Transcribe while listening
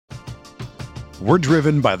We're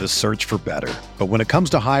driven by the search for better. But when it comes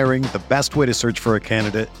to hiring, the best way to search for a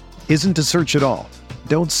candidate isn't to search at all.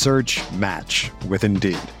 Don't search, match with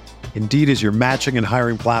Indeed. Indeed is your matching and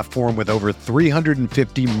hiring platform with over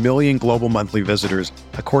 350 million global monthly visitors,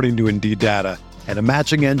 according to Indeed data, and a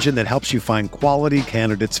matching engine that helps you find quality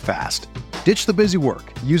candidates fast. Ditch the busy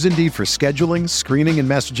work. Use Indeed for scheduling, screening, and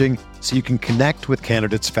messaging so you can connect with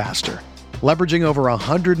candidates faster. Leveraging over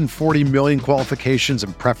 140 million qualifications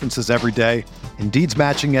and preferences every day, Indeed's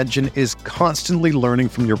matching engine is constantly learning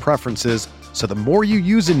from your preferences, so the more you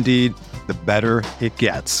use Indeed, the better it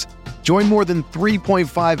gets. Join more than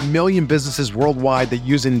 3.5 million businesses worldwide that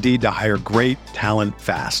use Indeed to hire great talent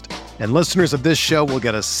fast. And listeners of this show will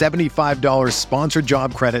get a $75 sponsored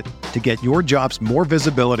job credit to get your jobs more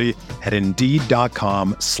visibility at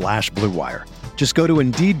Indeed.com/Blue Wire. Just go to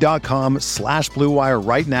Indeed.com/Blue Wire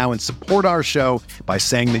right now and support our show by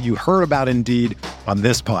saying that you heard about Indeed on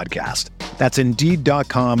this podcast. That's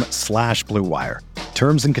Indeed.com/Blue Wire.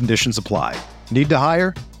 Terms and conditions apply. Need to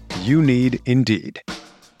hire? You need Indeed.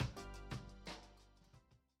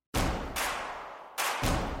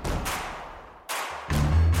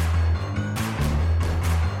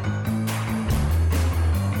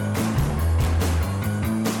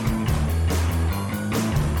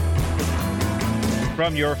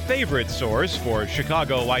 From your favorite source for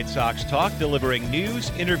Chicago White Sox talk, delivering news,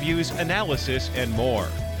 interviews, analysis, and more.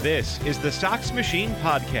 This is the Sox Machine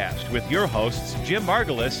Podcast with your hosts, Jim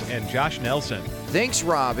Margalus and Josh Nelson. Thanks,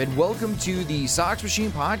 Rob, and welcome to the Sox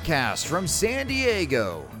Machine Podcast from San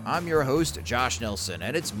Diego. I'm your host, Josh Nelson,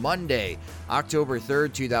 and it's Monday, October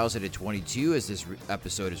 3rd, 2022, as this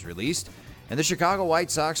episode is released. And the Chicago White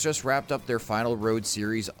Sox just wrapped up their final road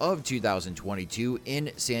series of 2022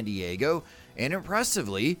 in San Diego. And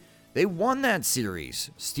impressively, they won that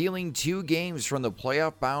series, stealing 2 games from the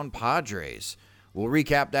playoff-bound Padres. We'll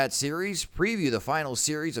recap that series, preview the final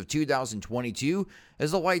series of 2022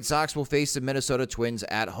 as the White Sox will face the Minnesota Twins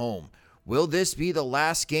at home. Will this be the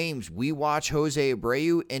last games we watch Jose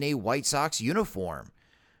Abreu in a White Sox uniform?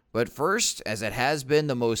 But first, as it has been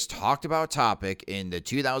the most talked about topic in the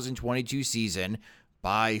 2022 season,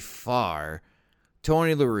 by far,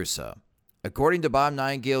 Tony La Russa. According to Bob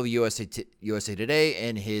Nightingale of USA Today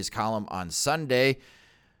in his column on Sunday,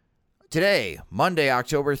 today, Monday,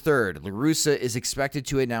 October 3rd, La Russa is expected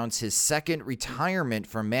to announce his second retirement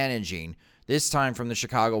from managing, this time from the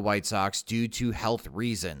Chicago White Sox due to health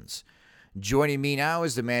reasons. Joining me now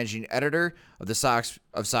is the managing editor of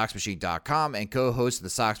SoxMachine.com and co-host of the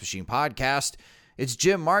Sox Machine podcast. It's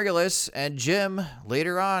Jim Margalus. And Jim,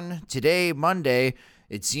 later on today, Monday,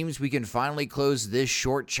 it seems we can finally close this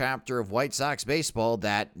short chapter of White Sox baseball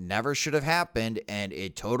that never should have happened, and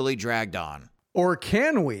it totally dragged on. Or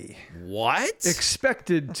can we? What?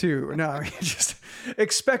 Expected to. No, just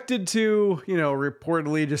expected to,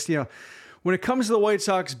 reportedly just, when it comes to the White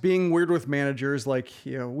Sox being weird with managers, like,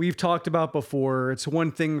 we've talked about before, it's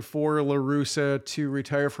one thing for La Russa to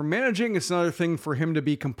retire from managing. It's another thing for him to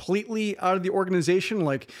be completely out of the organization.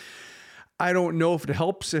 Like, I don't know if it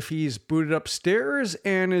helps if he's booted upstairs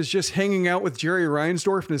and is just hanging out with Jerry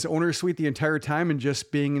Reinsdorf in his owner's suite the entire time and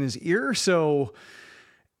just being in his ear. So,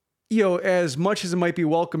 as much as it might be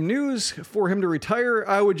welcome news for him to retire,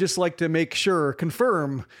 I would just like to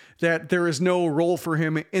confirm that there is no role for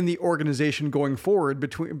him in the organization going forward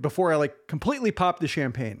before I completely pop the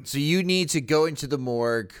champagne. So you need to go into the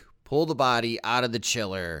morgue, pull the body out of the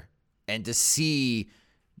chiller, and to see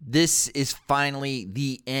this is finally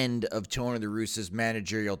the end of Tony La Russa's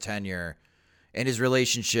managerial tenure and his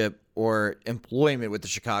relationship or employment with the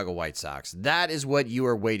Chicago White Sox. That is what you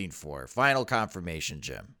are waiting for. Final confirmation,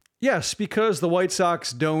 Jim. Yes, because the White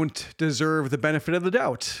Sox don't deserve the benefit of the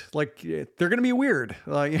doubt. They're going to be weird.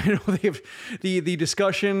 They have the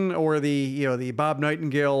discussion or the Bob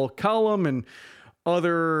Nightingale column and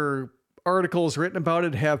other articles written about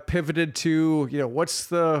it have pivoted to, what's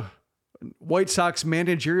the White Sox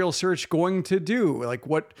managerial search going to do?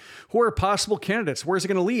 Who are possible candidates? Where's it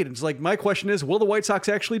going to lead? It's my question is, will the White Sox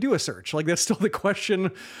actually do a search? That's still the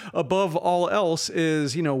question above all else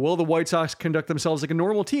is, will the White Sox conduct themselves like a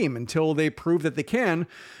normal team until they prove that they can?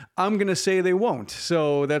 I'm going to say they won't.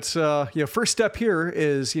 So that's, first step here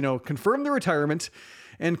is, confirm the retirement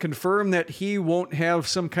and confirm that he won't have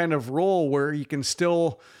some kind of role where you can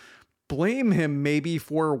still blame him maybe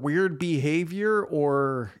for weird behavior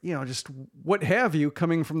or, just what have you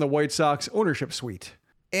coming from the White Sox ownership suite.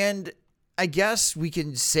 And I guess we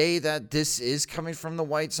can say that this is coming from the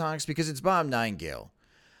White Sox because it's Bob Nightingale.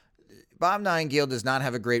 Bob Nightingale does not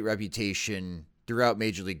have a great reputation throughout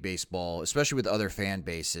Major League Baseball, especially with other fan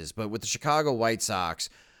bases. But with the Chicago White Sox,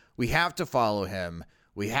 we have to follow him.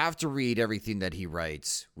 We have to read everything that he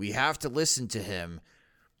writes. We have to listen to him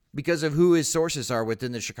because of who his sources are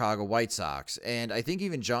within the Chicago White Sox. And I think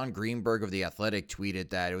even John Greenberg of The Athletic tweeted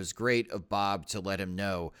that it was great of Bob to let him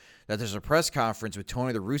know that there's a press conference with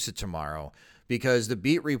Tony La Russa tomorrow, because the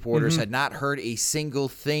beat reporters had not heard a single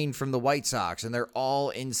thing from the White Sox, and they're all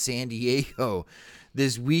in San Diego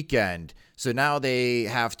this weekend. So now they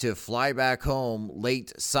have to fly back home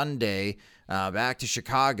late Sunday, back to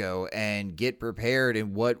Chicago, and get prepared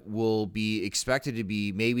in what will be expected to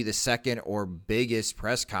be maybe the second or biggest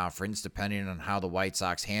press conference, depending on how the White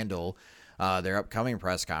Sox handle their upcoming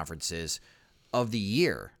press conferences of the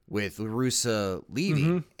year with La Russa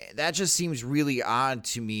leaving. That just seems really odd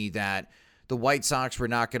to me that the White Sox were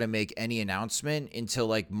not going to make any announcement until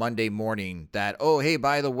like Monday morning that, oh, hey,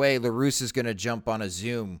 by the way, La Russa is going to jump on a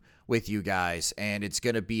Zoom with you guys, and it's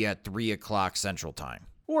going to be at 3:00 Central Time.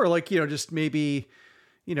 Or like, just maybe,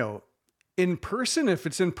 in person. If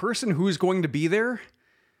it's in person, who's going to be there?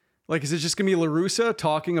 Like, is it just going to be La Russa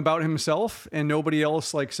talking about himself and nobody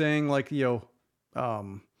else like saying like,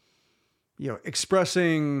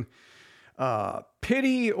 expressing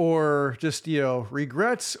pity or just,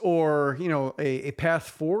 regrets or, a path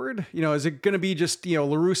forward? Is it going to be just,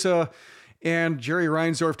 La Russa and Jerry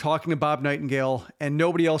Reinsdorf talking to Bob Nightingale and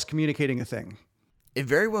nobody else communicating a thing? It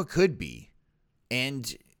very well could be.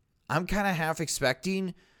 And I'm kind of half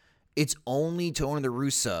expecting it's only Tony La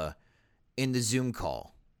Russa in the Zoom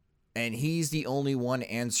call. And he's the only one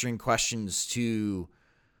answering questions to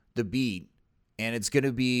the beat. And it's going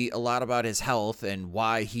to be a lot about his health and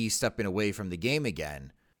why he's stepping away from the game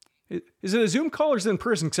again. Is it a Zoom call or is it in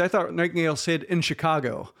person? Because I thought Nightingale said in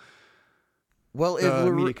Chicago. Well,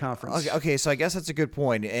 if media conference. Okay, so I guess that's a good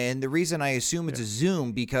point. And the reason I assume it's a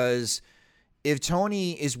Zoom, because if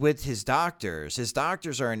Tony is with his doctors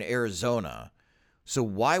are in Arizona. So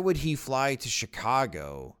why would he fly to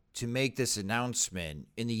Chicago to make this announcement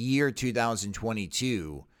in the year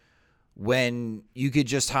 2022 when you could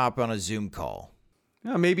just hop on a Zoom call?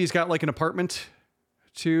 Maybe he's got like an apartment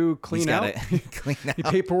to clean out,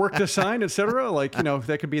 paperwork to sign, etc. Like,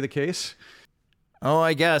 that could be the case. Oh,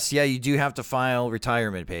 I guess. Yeah, you do have to file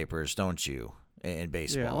retirement papers, don't you, in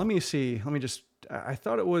baseball? Yeah, let me see. I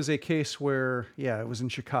thought it was a case where, it was in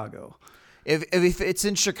Chicago. If it's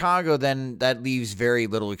in Chicago, then that leaves very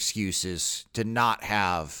little excuses to not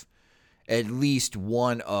have at least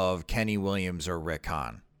one of Kenny Williams or Rick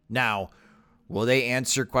Hahn. Now, will they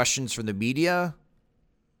answer questions from the media?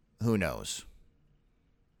 Who knows?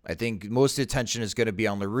 I think most of the attention is going to be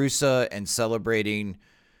on La Russa and celebrating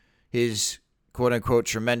his quote-unquote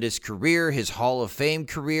tremendous career, his Hall of Fame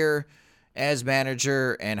career as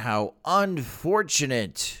manager, and how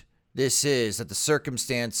unfortunate this is that the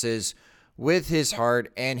circumstances with his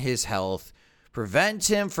heart and his health prevent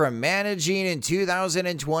him from managing in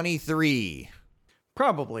 2023.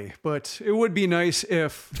 Probably, but it would be nice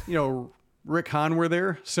if, Rick Hahn were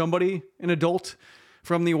there, somebody, an adult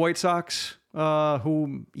from the White Sox,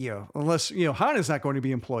 who, unless, Hahn is not going to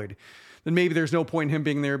be employed, then maybe there's no point in him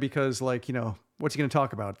being there because, like, what's he going to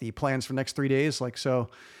talk about? The plans for next 3 days? Like, so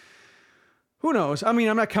who knows? I mean,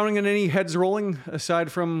 I'm not counting on any heads rolling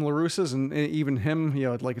aside from La Russa's and even him,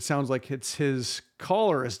 like it sounds like it's his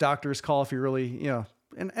call or his doctor's call if he really,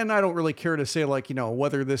 and I don't really care to say like,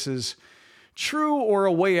 whether this is true or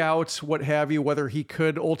a way out, what have you, whether he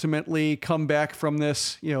could ultimately come back from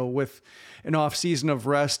this, with an off season of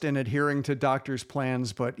rest and adhering to doctor's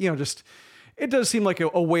plans. But, just, it does seem like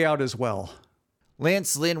a way out as well.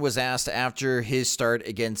 Lance Lynn was asked after his start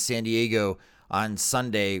against San Diego on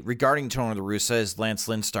Sunday regarding Tony La Russa, as Lance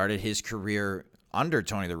Lynn started his career under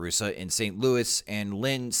Tony La Russa in St. Louis. And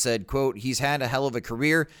Lynn said, quote, "He's had a hell of a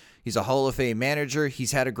career. He's a Hall of Fame manager.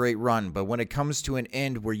 He's had a great run. But when it comes to an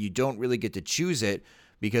end where you don't really get to choose it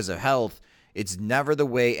because of health, it's never the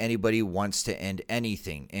way anybody wants to end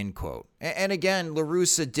anything," end quote. And again, La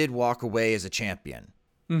Russa did walk away as a champion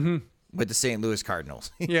with the St. Louis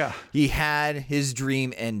Cardinals. Yeah. He had his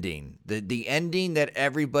dream ending, the ending that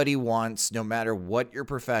everybody wants, no matter what your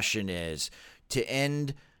profession is, to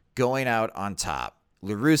end going out on top.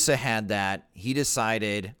 La Russa had that. He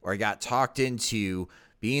decided, or got talked into,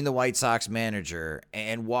 being the White Sox manager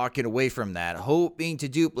and walking away from that, hoping to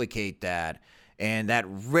duplicate that. And that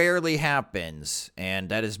rarely happens, and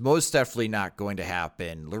that is most definitely not going to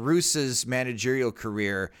happen. La Russa's managerial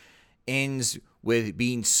career ends with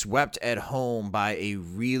being swept at home by a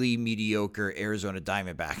really mediocre Arizona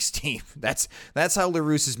Diamondbacks team. That's how La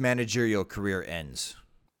Russa's managerial career ends.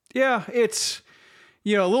 Yeah, it's, a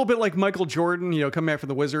little bit like Michael Jordan, coming back from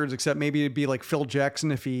the Wizards, except maybe it'd be like Phil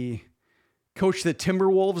Jackson if he coached the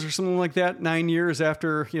Timberwolves or something like that 9 years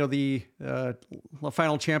after, the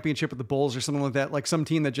final championship with the Bulls or something like that. Like some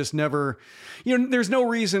team that just never, there's no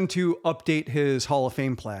reason to update his Hall of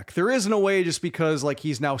Fame plaque. There isn't a way, just because like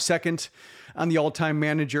he's now second on the all-time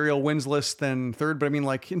managerial wins list than third. But I mean,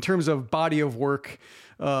 like in terms of body of work,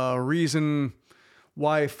 reason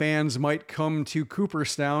why fans might come to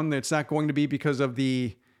Cooperstown, it's not going to be because of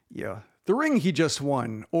the ring he just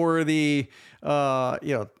won or the,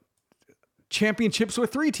 championships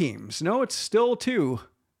with 3 teams. No, it's still 2.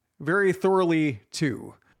 Very thoroughly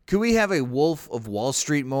 2. Could we have a Wolf of Wall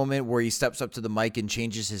Street moment where he steps up to the mic and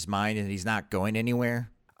changes his mind and he's not going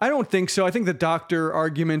anywhere? I don't think so. I think the doctor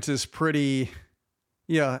argument is pretty...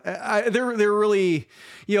 they're really,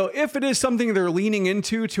 if it is something they're leaning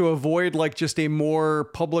into to avoid like just a more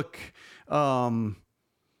public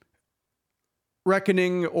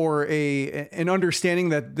reckoning or an understanding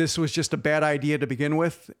that this was just a bad idea to begin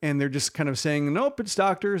with, and they're just kind of saying, nope, it's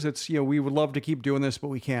doctors. It's, we would love to keep doing this, but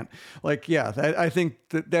we can't. Like, I think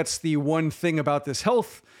that's the one thing about this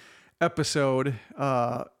health episode,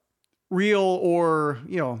 real or,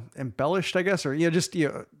 embellished, I guess, or, just,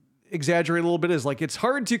 exaggerate a little bit, is like, it's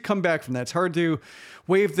hard to come back from that. It's hard to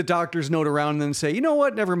wave the doctor's note around and then say, you know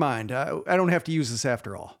what, never mind. I don't have to use this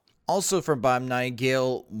after all. Also from Bob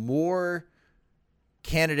Nightingale, more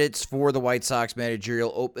candidates for the White Sox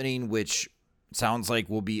managerial opening, which sounds like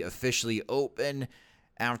will be officially open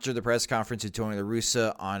after the press conference with Tony La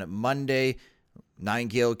Russa on Monday.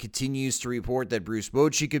 Nightingale continues to report that Bruce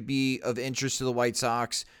Bochy could be of interest to the White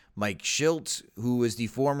Sox, Mike Shildt, who was the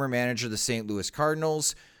former manager of the St. Louis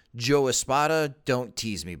Cardinals, Joe Espada, don't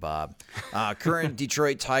tease me, Bob. Current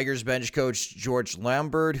Detroit Tigers bench coach George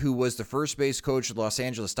Lombard, who was the first base coach of the Los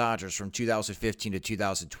Angeles Dodgers from 2015 to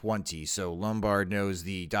 2020. So Lombard knows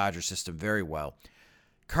the Dodger system very well.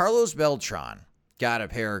 Carlos Beltran got a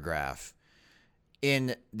paragraph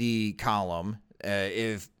in the column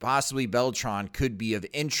if possibly Beltran could be of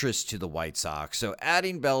interest to the White Sox. So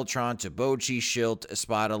adding Beltran to Bochy, Shildt,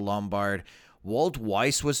 Espada, Lombard. Walt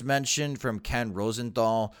Weiss was mentioned from Ken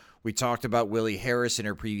Rosenthal. We talked about Willie Harris in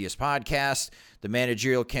our previous podcast. The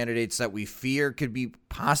managerial candidates that we fear could be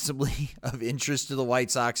possibly of interest to the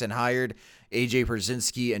White Sox and hired, A.J.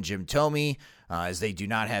 Pierzynski and Jim Thome, as they do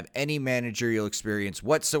not have any managerial experience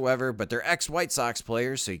whatsoever, but they're ex-White Sox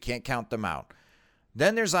players, so you can't count them out.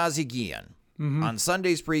 Then there's Ozzie Guillen. Mm-hmm. On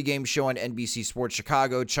Sunday's pregame show on NBC Sports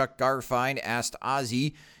Chicago, Chuck Garfien asked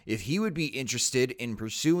Ozzie if he would be interested in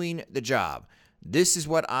pursuing the job. This is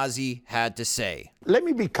what Ozzie had to say. Let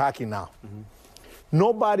me be cocky now. Mm-hmm.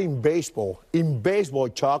 Nobody in baseball,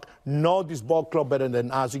 Chuck, knows this ball club better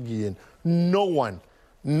than Ozzie Guillen. No one.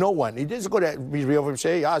 It is going to be real and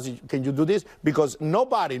say, Ozzie, can you do this? Because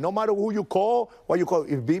nobody, no matter who you call, what you call,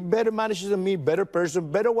 if be better managers than me, better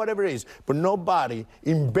person, better whatever it is, but nobody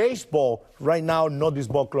in baseball right now knows this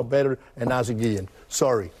ball club better than Ozzie Guillen.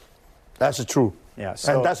 Sorry. That's the truth. Yeah,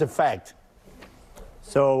 so, and that's a fact.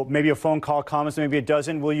 So maybe a phone call comes, maybe it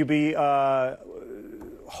doesn't. Will you be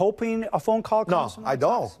hoping a phone call comes? No,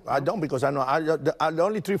 I don't because I know the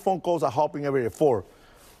only 3 phone calls I'm hoping every day. 4.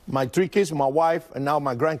 My 3 kids, my wife, and now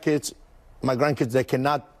my grandkids. My grandkids, they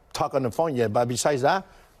cannot talk on the phone yet. But besides that,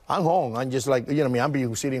 I'm home. I'm just like, I'm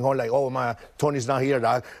be sitting home like, oh, my Tony's not here.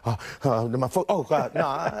 My phone, oh, God.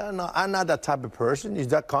 No, I'm not that type of person. Is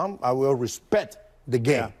that calm? I will respect the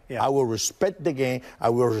game. Yeah. I will respect the game. I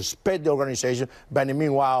will respect the organization. But in the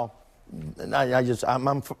meanwhile,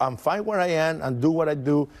 I'm fine where I am and do what I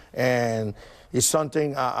do. And it's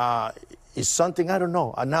something... It's something I don't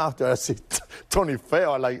know. And now after I see Tony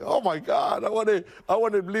fail, I'm like, oh my God, I want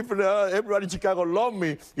to live in everybody in Chicago love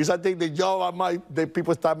me. Is I think the job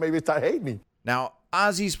people start hating me. Now,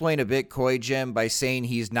 Ozzie's playing a bit coy, Jim, by saying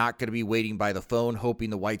he's not going to be waiting by the phone,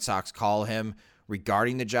 hoping the White Sox call him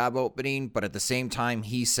regarding the job opening. But at the same time,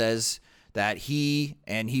 he says that he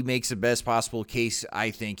makes the best possible case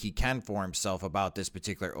I think he can for himself about this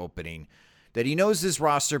particular opening, that he knows this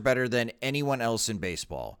roster better than anyone else in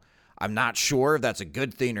baseball. I'm not sure if that's a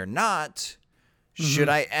good thing or not. Mm-hmm. Should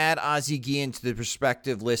I add Ozzie Guillen to the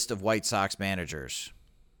prospective list of White Sox managers?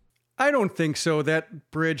 I don't think so. That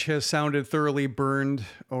bridge has sounded thoroughly burned,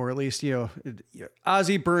 or at least,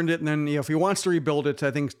 Ozzie burned it. And then, if he wants to rebuild it, I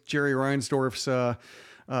think Jerry Reinsdorf's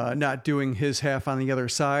not doing his half on the other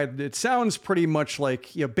side. It sounds pretty much like,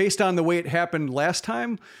 based on the way it happened last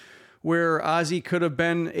time, where Ozzie could have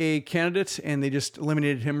been a candidate and they just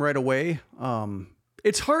eliminated him right away.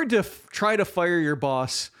 It's hard to try to fire your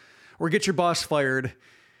boss or get your boss fired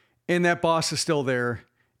and that boss is still there,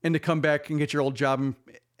 and to come back and get your old job and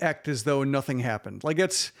act as though nothing happened. Like, a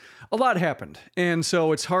lot happened. And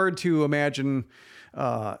so it's hard to imagine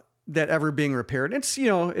that ever being repaired. It's,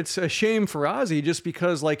 it's a shame for Ozzie just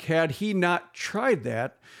because like, had he not tried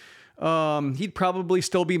that, he'd probably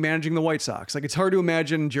still be managing the White Sox. Like it's hard to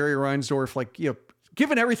imagine Jerry Reinsdorf, like,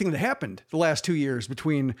 given everything that happened the last 2 years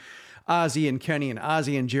between Ozzie and Kenny and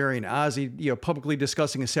Ozzie and Jerry and Ozzie, publicly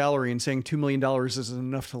discussing a salary and saying $2 million isn't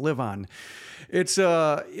enough to live on. It's,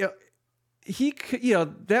 that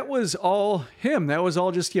was all him. That was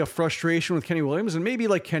all just, frustration with Kenny Williams. And maybe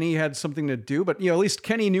like Kenny had something to do, but, at least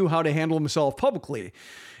Kenny knew how to handle himself publicly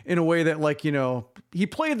in a way that like, he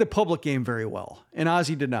played the public game very well and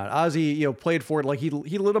Ozzie did not. Ozzie, played for it. Like he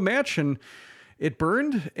lit a match and it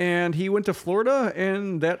burned and he went to Florida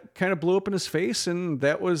and that kind of blew up in his face. And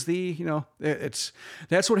that was that's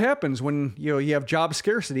what happens when, you have job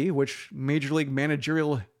scarcity, which major league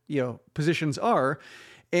managerial, positions are.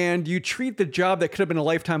 And you treat the job that could have been a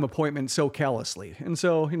lifetime appointment so callously. And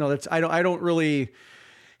so, I don't really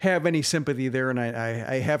have any sympathy there. And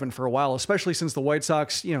I haven't for a while, especially since the White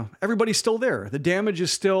Sox, everybody's still there. The damage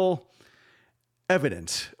is still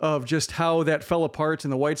evident of just how that fell apart.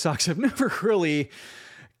 And the White Sox have never really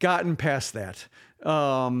gotten past that.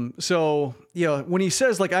 So, when he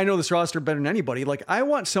says like, I know this roster better than anybody, like I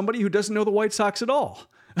want somebody who doesn't know the White Sox at all.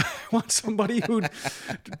 I want somebody who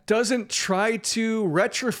doesn't try to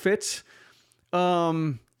retrofit,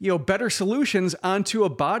 better solutions onto a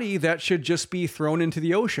body that should just be thrown into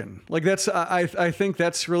the ocean. Like that's, I think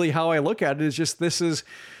that's really how I look at it is just,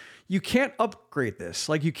 you can't upgrade this.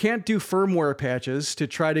 Like you can't do firmware patches to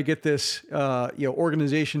try to get this,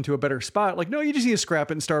 organization to a better spot. Like, no, you just need to scrap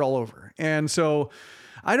it and start all over. And so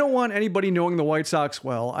I don't want anybody knowing the White Sox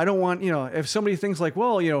well. I don't want, if somebody thinks like,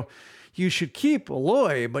 well, you should keep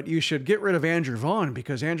Eloy, but you should get rid of Andrew Vaughn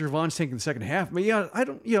because Andrew Vaughn's taking the second half. But I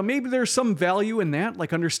don't, maybe there's some value in that,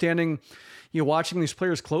 like understanding, watching these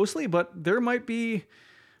players closely, but there might be,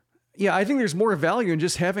 I think there's more value in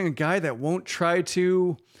just having a guy that won't try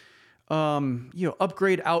to,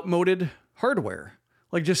 upgrade outmoded hardware.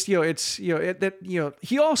 Like just, he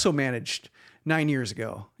also managed 9 years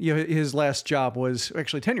ago. His last job was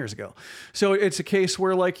actually 10 years ago. So it's a case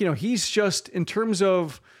where like, he's just in terms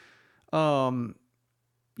of, Tony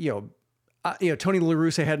La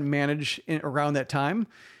Russa hadn't managed around that time.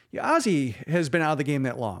 Ozzie has been out of the game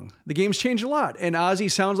that long. The game's changed a lot, and Ozzie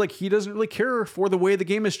sounds like he doesn't really care for the way the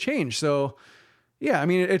game has changed. So,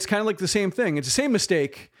 it's kind of like the same thing. It's the same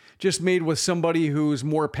mistake, just made with somebody who's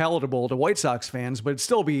more palatable to White Sox fans, but it'd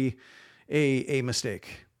still be a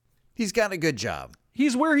mistake. He's got a good job.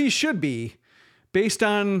 He's where he should be, based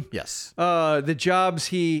on the jobs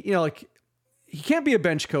he can't be a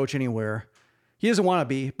bench coach anywhere. He doesn't want to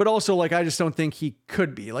be, but also like, I just don't think he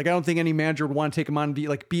could be. Like, I don't think any manager would want to take him on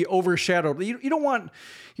and be overshadowed. You don't want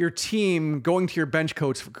your team going to your bench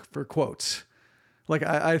coach for quotes. Like,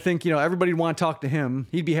 I think, everybody would want to talk to him.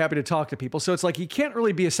 He'd be happy to talk to people. So it's like, he can't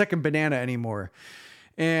really be a second banana anymore.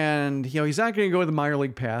 And, he's not going to go the minor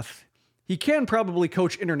league path. He can probably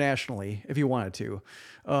coach internationally if he wanted to,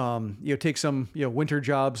 take some, winter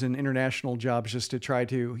jobs and international jobs just to try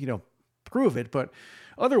to, prove it. But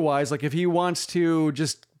otherwise, like if he wants to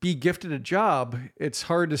just be gifted a job, it's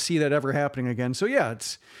hard to see that ever happening again. So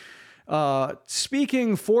it's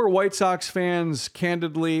speaking for White Sox fans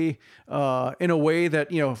candidly, in a way that,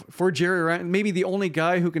 for Jerry, maybe the only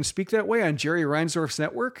guy who can speak that way on Jerry Reinsdorf's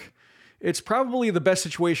network, it's probably the best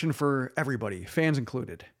situation for everybody, fans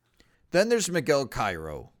included. Then there's Miguel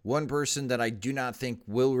Cairo, one person that I do not think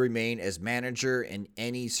will remain as manager in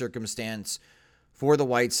any circumstance for the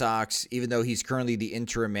White Sox, even though he's currently the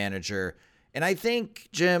interim manager. And I think,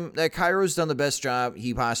 Jim, that Cairo's done the best job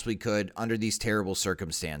he possibly could under these terrible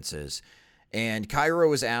circumstances. And Cairo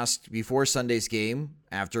was asked before Sunday's game,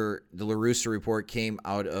 after the La Russa report came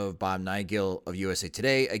out of Bob Nightingale of USA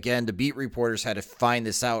Today. Again, the beat reporters had to find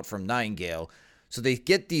this out from Nightingale. So they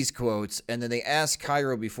get these quotes, and then they ask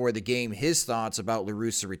Cairo before the game his thoughts about La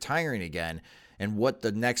Russa retiring again and what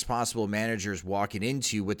the next possible manager is walking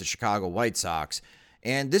into with the Chicago White Sox.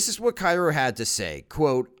 And this is what Cairo had to say.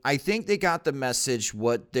 Quote, I think they got the message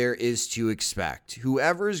what there is to expect.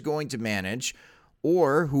 Whoever is going to manage,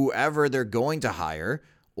 or whoever they're going to hire,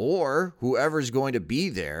 or whoever is going to be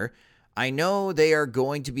there, I know they are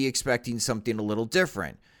going to be expecting something a little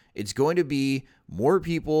different. It's going to be more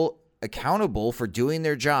people accountable for doing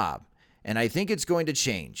their job. And I think it's going to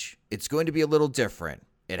change. It's going to be a little different.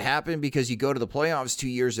 It happened because you go to the playoffs 2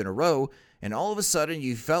 years in a row, and all of a sudden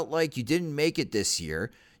you felt like you didn't make it this year.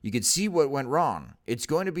 You could see what went wrong. It's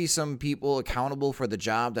going to be some people accountable for the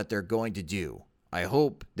job that they're going to do. I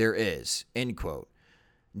hope there is. End quote.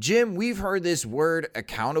 Jim, we've heard this word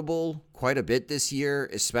accountable quite a bit this year,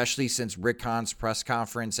 especially since Rick Hahn's press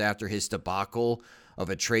conference after his debacle of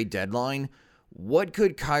a trade deadline. What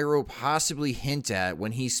could Cairo possibly hint at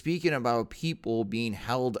when he's speaking about people being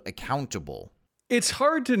held accountable? It's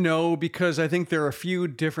hard to know because I think there are a few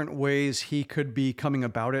different ways he could be coming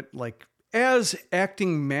about it. Like, as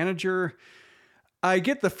acting manager, I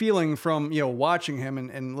get the feeling from, watching him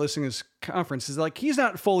and listening to his conferences, like he's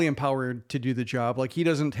not fully empowered to do the job. Like he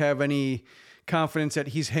doesn't have any confidence that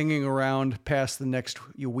he's hanging around past the next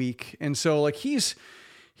week. And so like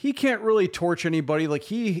he can't really torch anybody. Like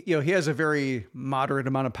he has a very moderate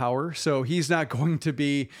amount of power. So he's not going to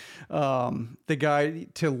be the guy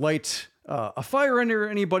to light a fire under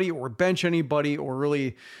anybody or bench anybody or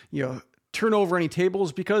really, turn over any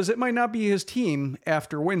tables, because it might not be his team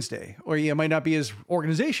after Wednesday, or it might not be his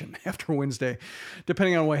organization after Wednesday,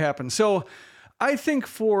 depending on what happens. So I think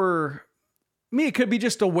for me, it could be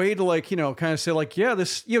just a way to kind of say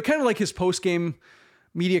this, kind of like his post-game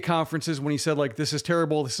media conferences when he said this is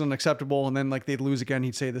terrible, this is unacceptable. And then they'd lose again.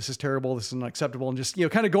 He'd say, this is terrible, this is unacceptable. And just,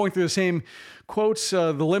 kind of going through the same quotes,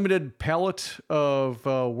 the limited palette of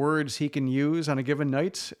words he can use on a given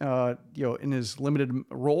night, in his limited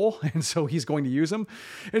role. And so he's going to use them.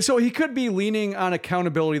 And so he could be leaning on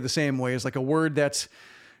accountability the same way as a word that's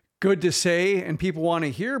good to say and people want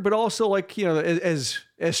to hear, but also as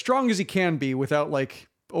strong as he can be without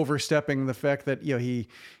overstepping the fact that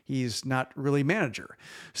he's not really manager.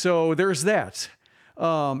 So there's that.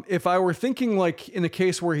 If I were thinking in the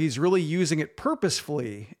case where he's really using it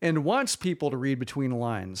purposefully and wants people to read between the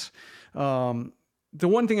lines, the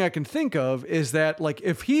one thing I can think of is that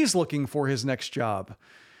if he's looking for his next job,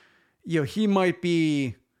 he might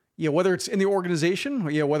be, whether it's in the organization,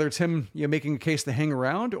 whether it's him, making a case to hang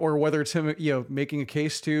around, or whether it's him, making a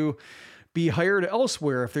case to be hired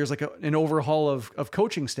elsewhere. If there's an overhaul of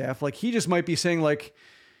coaching staff, he just might be saying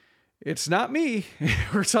it's not me,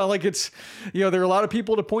 or it's not it's, there are a lot of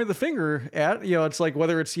people to point the finger at, it's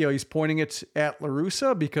whether it's, he's pointing it at La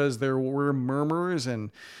Russa because there were murmurs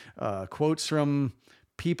and quotes from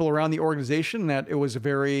people around the organization that it was a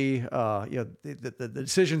very, the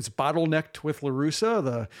decisions bottlenecked with La Russa.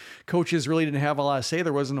 The coaches really didn't have a lot to say.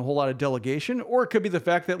 There wasn't a whole lot of delegation. Or it could be the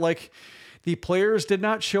fact that the players did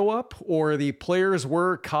not show up, or the players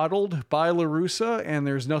were coddled by La Russa, and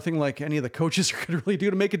there's nothing any of the coaches could really do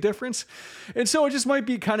to make a difference. And so it just might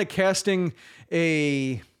be kind of casting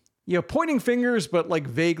a, pointing fingers, but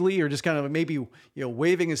vaguely, or just kind of maybe,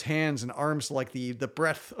 waving his hands and arms the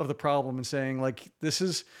breadth of the problem and saying this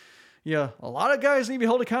is, a lot of guys need to be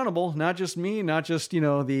held accountable, not just me, not just,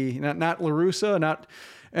 not La Russa, not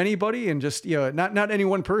anybody, and just, not any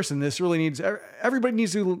one person. This really needs, everybody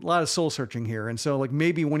needs to do a lot of soul searching here. And so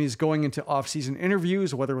maybe when he's going into off-season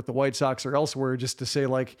interviews, whether with the White Sox or elsewhere, just to say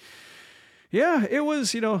yeah, it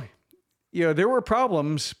was, there were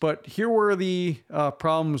problems, but here were the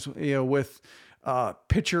problems, with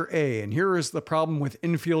pitcher A, and here is the problem with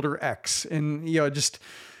infielder X. And, just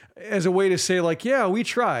as a way to say yeah, we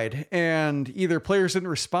tried, and either players didn't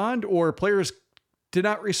respond or players did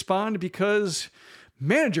not respond because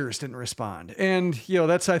managers didn't respond. And,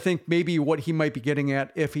 that's, I think, maybe what he might be getting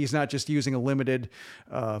at if he's not just using a limited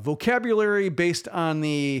vocabulary based on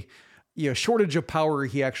the shortage of power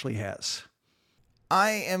he actually has.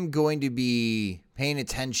 I am going to be paying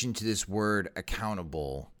attention to this word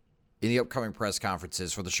accountable in the upcoming press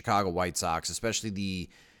conferences for the Chicago White Sox, especially the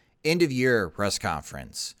end-of-year press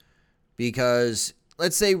conference. Because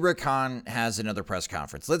let's say Rick Hahn has another press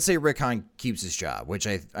conference. Let's say Rick Hahn keeps his job, which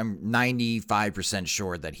I'm 95%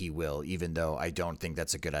 sure that he will, even though I don't think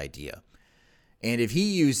that's a good idea. And if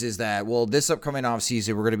he uses that, well, this upcoming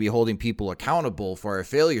offseason, we're going to be holding people accountable for our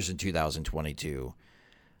failures in 2022.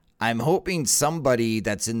 I'm hoping somebody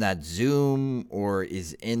that's in that Zoom or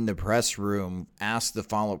is in the press room asks the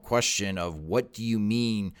follow-up question of, what do you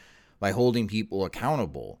mean by holding people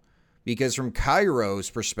accountable? Because from Cairo's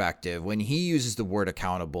perspective, when he uses the word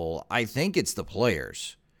accountable, I think it's the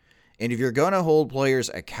players. And if you're going to hold players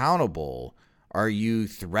accountable, are you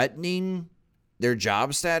threatening their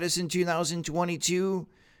job status in 2022?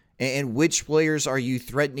 And which players are you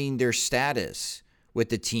threatening their status with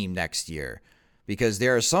the team next year? Because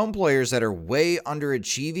there are some players that are way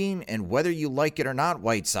underachieving, and whether you like it or not,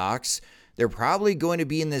 White Sox, they're probably going to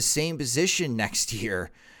be in the same position next year.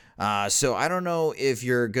 So I don't know if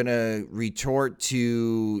you're going to resort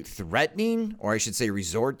to threatening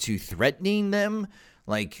them.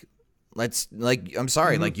 I'm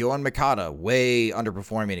sorry, Yohan Moncada, way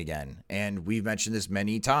underperforming again. And we've mentioned this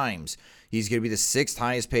many times. He's going to be the 6th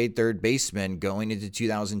highest paid third baseman going into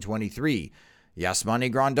 2023. Yasmani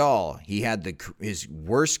Grandal, he had his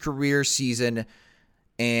worst career season,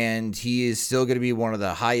 and he is still going to be one of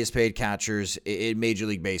the highest paid catchers in Major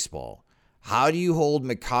League Baseball. how do you hold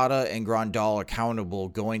Mikata and Grandal accountable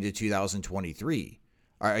going to 2023?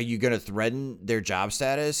 Are you going to threaten their job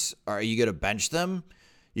status? Are you going to bench them?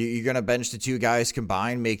 You're going to bench the two guys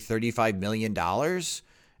combined, make $35 million,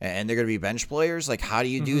 and they're going to be bench players? Like, how do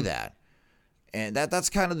you do that? And that's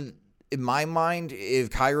kind of, in my mind, if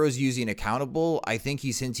Cairo's using accountable, I think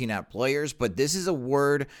he's hinting at players. But this is a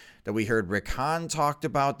word that we heard Rick Hahn talked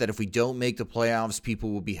about, that if we don't make the playoffs,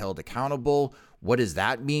 people will be held accountable. What does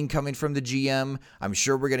that mean coming from the GM? I'm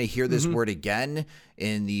sure we're going to hear this word again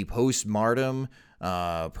in the post-mortem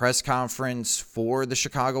press conference for the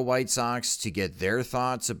Chicago White Sox to get their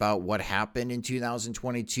thoughts about what happened in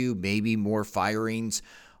 2022. Maybe more firings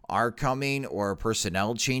are coming or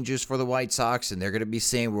personnel changes for the White Sox, and they're going to be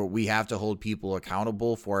saying, well, we have to hold people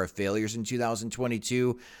accountable for our failures in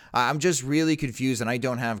 2022. I'm just really confused, and I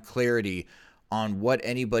don't have clarity on what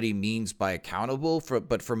anybody means by accountable.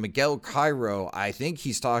 But for Miguel Cairo, I think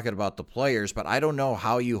he's talking about the players, but I don't know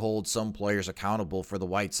how you hold some players accountable for the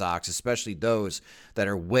White Sox, especially those that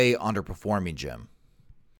are way underperforming, Jim.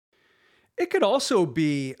 It could also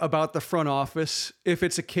be about the front office if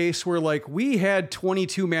it's a case where, like, we had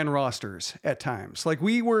 22-man rosters at times. Like,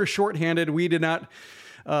 we were shorthanded. We did not,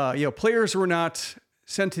 players were not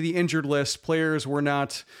sent to the injured list. Players were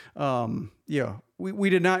not, we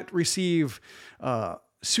did not receive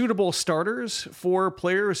suitable starters for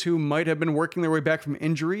players who might have been working their way back from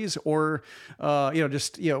injuries, or,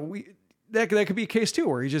 that could be a case too,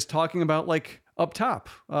 where he's just talking about, like, up top.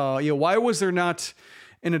 Why was there not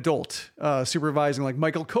an adult supervising, like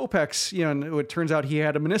Michael Kopech's, and it turns out he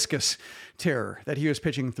had a meniscus tear that he was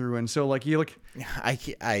pitching through. And so, like, you look,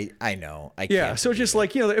 I know. So just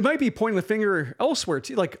like, it might be pointing the finger elsewhere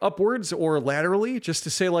too, like upwards or laterally, just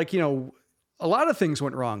to say, like, a lot of things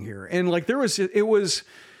went wrong here. And like,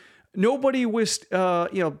 nobody was,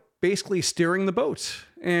 basically steering the boat,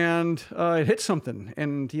 and it hit something.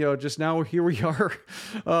 And, just now here we are,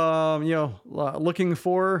 looking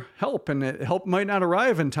for help, and help might not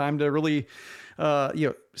arrive in time to really,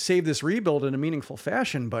 save this rebuild in a meaningful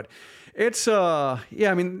fashion. But it's, I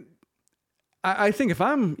think if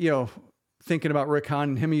I'm, thinking about Rick Hahn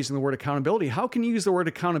and him using the word accountability, how can you use the word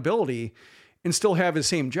accountability and still have his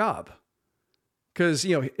same job? Because,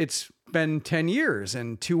 it's been 10 years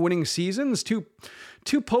and 2 winning seasons, two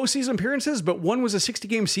postseason appearances, but one was a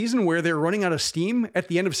 60-game season where they're running out of steam at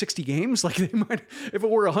the end of 60 games. Like, they might, if it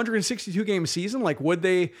were a 162-game season, like, would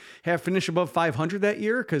they have finished above 500 that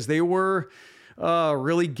year? Because they were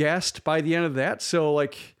really gassed by the end of that. So,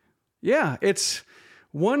 like, yeah, it's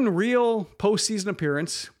one real postseason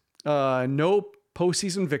appearance, no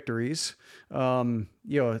postseason victories. One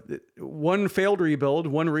failed rebuild,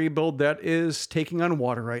 one rebuild that is taking on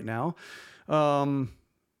water right now.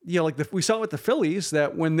 We saw it with the Phillies,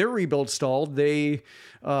 that when their rebuild stalled, they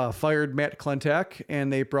fired Matt Klentak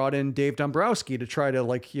and they brought in Dave Dombrowski to try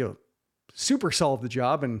to, super solve the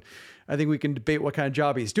job. And I think we can debate what kind of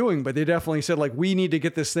job he's doing, but they definitely said, like, we need to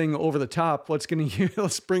get this thing over the top. Let's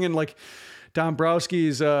bring in, like,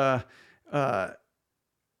 Dombrowski's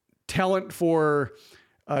talent for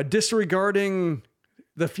disregarding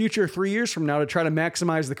the future 3 years from now to try to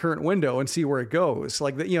maximize the current window and see where it goes.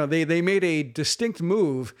 Like, they made a distinct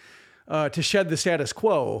move to shed the status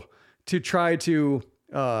quo to try to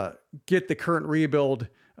get the current rebuild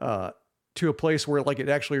to a place where, like, it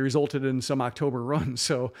actually resulted in some October run.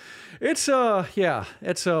 So it's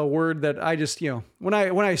it's a word that I just, when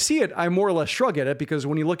I see it, I more or less shrug at it, because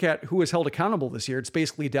when you look at who is held accountable this year, it's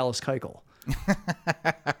basically Dallas Keuchel.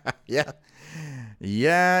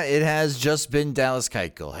 Yeah, it has just been Dallas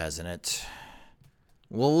Keuchel, hasn't it?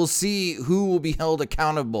 Well, we'll see who will be held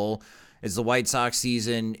accountable as the White Sox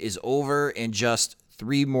season is over in just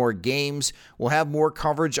 3 more games. We'll have more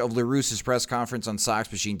coverage of La Russa's press conference on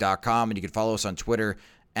SoxMachine.com, and you can follow us on Twitter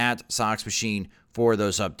at SoxMachine for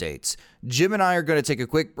those updates. Jim and I are going to take a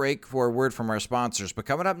quick break for a word from our sponsors, but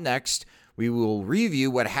coming up next, we will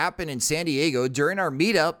review what happened in San Diego during our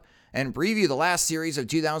meetup and preview the last series of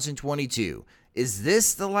 2022. Is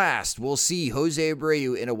this the last we'll see Jose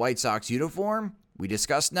Abreu in a White Sox uniform? We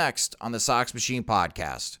discuss next on the Sox Machine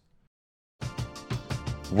podcast.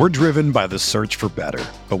 We're driven by the search for better.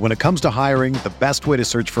 But when it comes to hiring, the best way to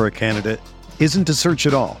search for a candidate isn't to search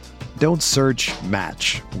at all. Don't search,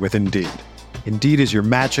 match with Indeed. Indeed is your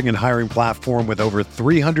matching and hiring platform with over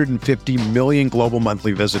 350 million global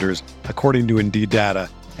monthly visitors, according to Indeed data,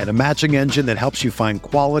 and a matching engine that helps you find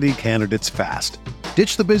quality candidates fast.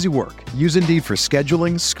 Ditch the busy work. Use Indeed for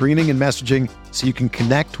scheduling, screening, and messaging so you can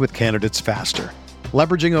connect with candidates faster.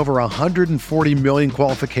 Leveraging over 140 million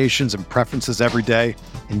qualifications and preferences every day,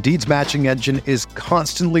 Indeed's matching engine is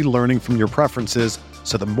constantly learning from your preferences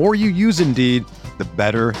So the more you use Indeed, the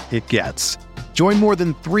better it gets. Join more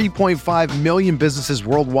than 3.5 million businesses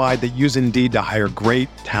worldwide that use Indeed to hire great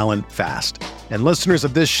talent fast. And listeners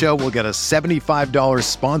of this show will get a $75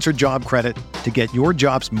 sponsored job credit to get your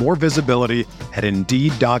jobs more visibility at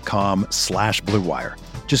Indeed.com/Blue Wire.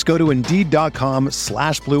 Just go to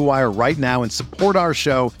Indeed.com/Blue Wire right now and support our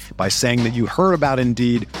show by saying that you heard about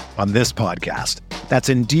Indeed on this podcast. That's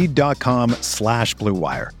Indeed.com/Blue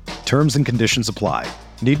Wire. Terms and conditions apply.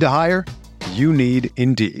 Need to hire? You need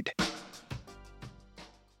Indeed.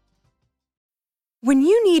 When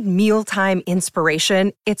you need mealtime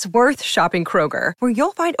inspiration, it's worth shopping Kroger, where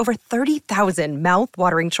you'll find over 30,000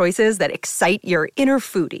 mouth-watering choices that excite your inner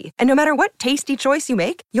foodie. And no matter what tasty choice you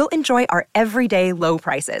make, you'll enjoy our everyday low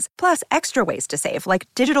prices, plus extra ways to save, like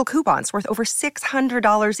digital coupons worth over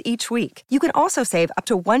 $600 each week. You can also save up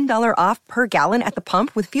to $1 off per gallon at the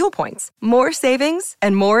pump with fuel points. More savings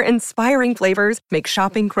and more inspiring flavors make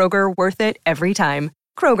shopping Kroger worth it every time.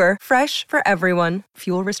 Kroger, fresh for everyone.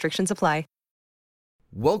 Fuel restrictions apply.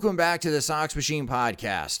 Welcome back to the Sox Machine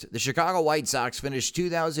Podcast. The Chicago White Sox finished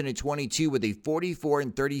 2022 with a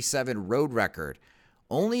 44-37 road record.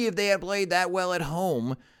 Only if they had played that well at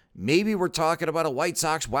home, maybe we're talking about a White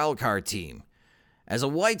Sox wildcard team. As a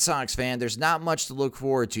White Sox fan, there's not much to look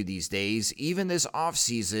forward to these days. Even this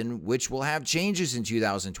offseason, which will have changes in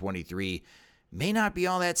 2023, may not be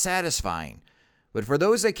all that satisfying. But for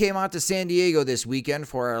those that came out to San Diego this weekend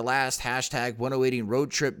for our last #108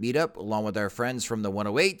 road trip meetup, along with our friends from the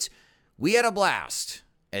 108, we had a blast.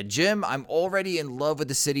 And Jim, I'm already in love with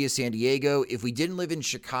the city of San Diego. If we didn't live in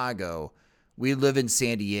Chicago, we live in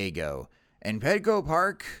San Diego. And Petco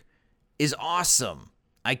Park is awesome.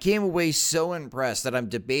 I came away so impressed that I'm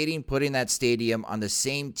debating putting that stadium on the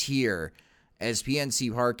same tier as PNC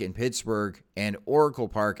Park in Pittsburgh and Oracle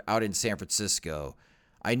Park out in San Francisco.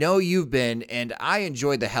 I know you've been, and I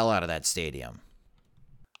enjoyed the hell out of that stadium.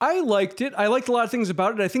 I liked it. I liked a lot of things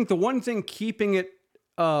about it. I think the one thing keeping it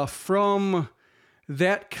from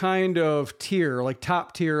that kind of tier, like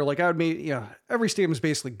top tier, like I would make, yeah, every stadium is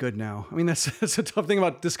basically good now. I mean, that's a tough thing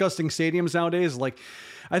about discussing stadiums nowadays. Like,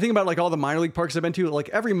 I think about like all the minor league parks I've been to, like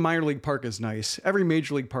every minor league park is nice. Every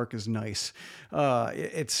major league park is nice.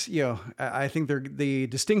 It's, you know, I think the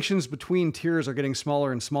distinctions between tiers are getting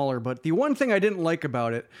smaller and smaller. But the one thing I didn't like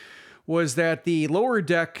about it was that the lower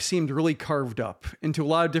deck seemed really carved up into a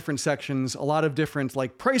lot of different sections, a lot of different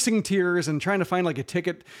like pricing tiers, and trying to find like a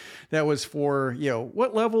ticket that was for, you know,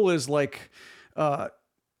 what level is like, you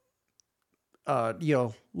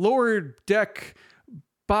know, lower deck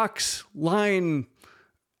box line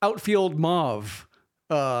outfield mauve,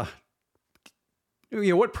 you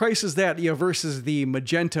know, what price is that, you know, versus the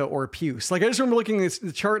magenta or puce? Like, I just remember looking at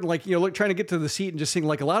the chart and like, you know, trying to get to the seat and just seeing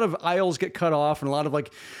like a lot of aisles get cut off and a lot of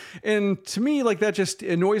like, and to me, like that just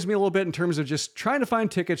annoys me a little bit in terms of just trying to find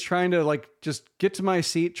tickets, trying to like just get to my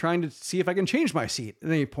seat, trying to see if I can change my seat at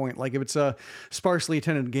any point. Like if it's a sparsely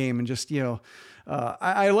attended game and just, you know,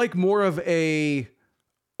 I like more of a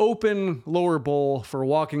open lower bowl for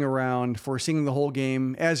walking around, for seeing the whole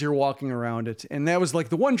game as you're walking around it. And that was like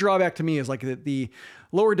the one drawback to me is like the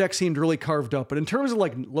lower deck seemed really carved up. But in terms of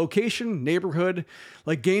like location, neighborhood,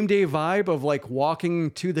 like game day vibe of like walking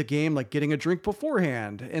to the game, like getting a drink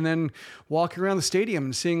beforehand and then walking around the stadium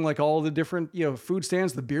and seeing like all the different, you know, food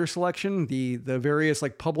stands, the beer selection, the various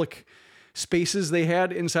like public spaces they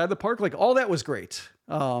had inside the park, like all that was great.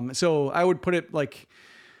 So I would put it like,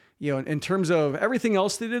 you know, in terms of everything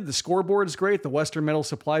else they did, the scoreboard is great. The Western Metal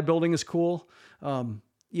Supply Building is cool. You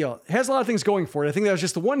know, it has a lot of things going for it. I think that was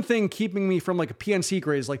just the one thing keeping me from like a PNC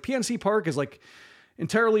grade is like PNC Park is like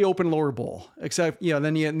entirely open lower bowl, except, you know,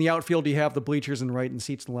 then in the outfield, you have the bleachers and right and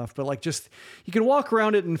seats and left, but like just, you can walk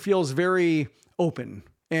around it and feels very open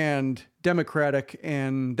and democratic.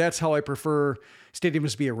 And that's how I prefer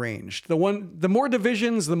stadiums to be arranged. The more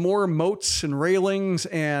divisions, the more moats and railings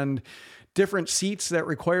and different seats that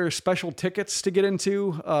require special tickets to get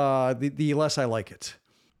into, the less I like it.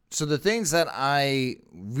 So the things that I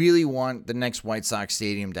really want the next White Sox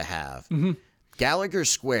stadium to have, Gallagher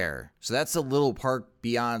Square. So that's the little park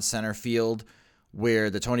beyond center field where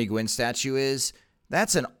the Tony Gwynn statue is.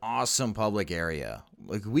 That's an awesome public area.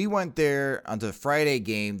 Like we went there on the Friday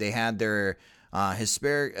game. They had their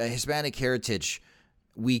Hispanic Heritage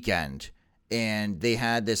weekend, and they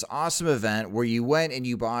had this awesome event where you went and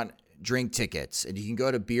you bought drink tickets, and you can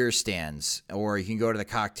go to beer stands or you can go to the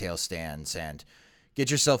cocktail stands and get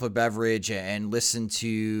yourself a beverage and listen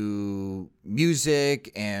to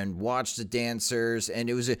music and watch the dancers. And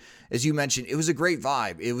it was, as you mentioned, it was a great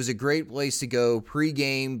vibe. It was a great place to go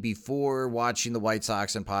pregame before watching the White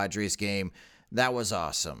Sox and Padres game. That was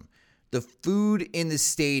awesome. The food in the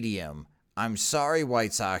stadium, I'm sorry,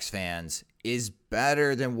 White Sox fans, is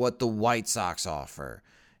better than what the White Sox offer.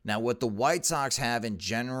 Now, what the White Sox have in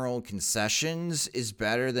general concessions is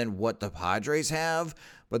better than what the Padres have,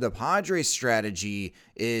 but the Padres strategy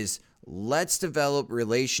is let's develop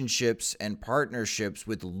relationships and partnerships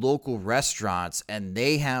with local restaurants, and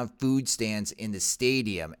they have food stands in the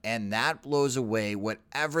stadium, and that blows away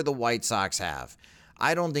whatever the White Sox have.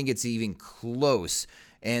 I don't think it's even close,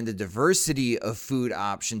 and the diversity of food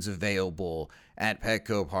options available at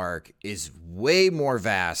Petco Park is way more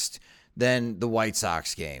vast than the White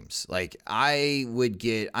Sox games. Like, I'm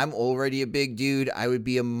already a big dude. I would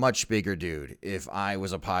be a much bigger dude if I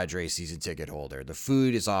was a Padres season ticket holder. The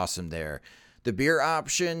food is awesome there. The beer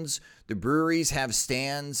options, the breweries have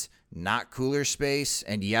stands, not cooler space.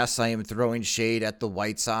 And yes, I am throwing shade at the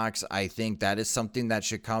White Sox. I think that is something that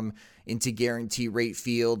should come into Guarantee Rate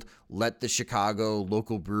Field. Let the Chicago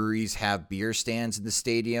local breweries have beer stands in the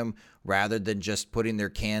stadium rather than just putting their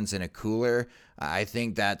cans in a cooler. I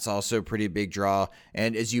think that's also a pretty big draw.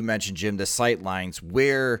 And as you mentioned, Jim, the sight lines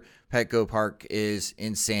where Petco Park is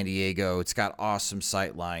in San Diego, it's got awesome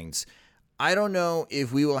sight lines. I don't know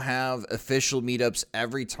if we will have official meetups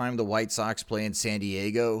every time the White Sox play in San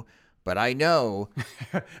Diego, but I know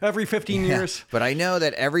every 15 years. But I know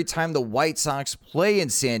that every time the White Sox play in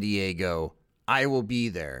San Diego, I will be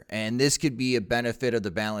there. And this could be a benefit of the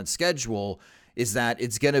balanced schedule, is that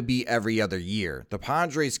it's going to be every other year. The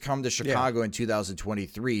Padres come to Chicago in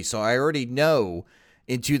 2023, so I already know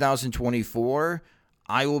in 2024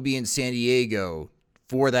 I will be in San Diego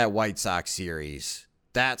for that White Sox series.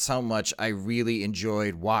 That's how much I really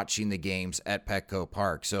enjoyed watching the games at Petco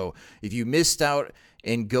Park. So if you missed out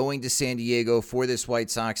in going to San Diego for this White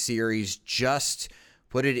Sox series, just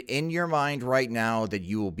put it in your mind right now that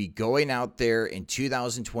you will be going out there in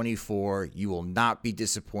 2024. You will not be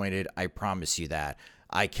disappointed. I promise you that.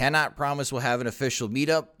 I cannot promise we'll have an official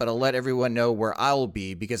meetup, but I'll let everyone know where I will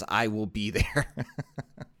be because I will be there.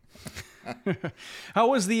 How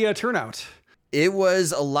was the turnout? It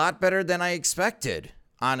was a lot better than I expected,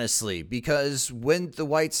 honestly, because when the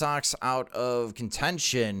White Sox out of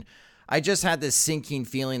contention, I just had this sinking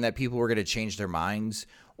feeling that people were going to change their minds.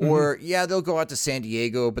 Or, they'll go out to San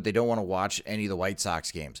Diego, but they don't want to watch any of the White Sox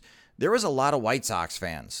games. There was a lot of White Sox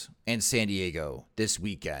fans in San Diego this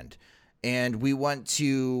weekend. And we went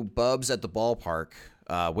to Bub's at the ballpark,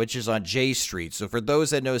 which is on J Street. So for those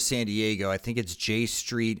that know San Diego, I think it's J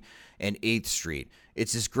Street and 8th Street.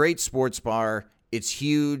 It's this great sports bar. It's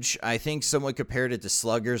huge. I think someone compared it to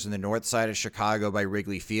Sluggers in the north side of Chicago by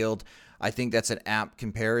Wrigley Field. I think that's an apt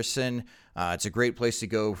comparison. It's a great place to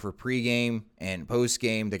go for pregame and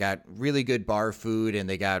postgame. They got really good bar food, and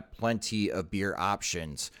they got plenty of beer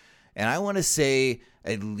options. And I want to say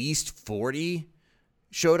at least 40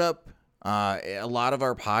 showed up. A lot of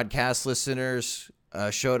our podcast listeners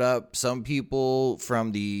showed up. Some people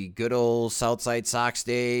from the good old Southside Sox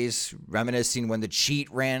days, reminiscing when the cheat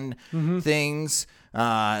ran things.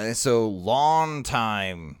 So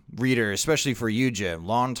long-time readers, especially for you, Jim,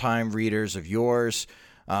 long-time readers of yours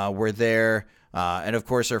were there. And, of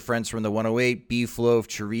course, our friends from the 108, Beef Loaf,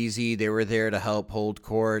 Chirizi, they were there to help hold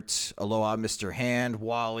court. Aloha, Mr. Hand,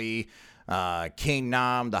 Wally, King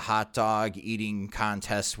Nam, the hot dog eating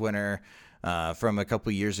contest winner from a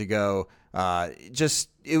couple years ago.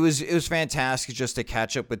 It was fantastic just to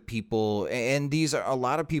catch up with people. And these are a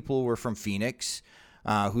lot of people were from Phoenix.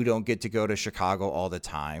 Who don't get to go to Chicago all the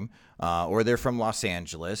time, or they're from Los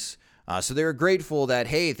Angeles. So they were grateful that,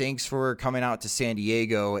 hey, thanks for coming out to San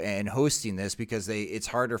Diego and hosting this, because it's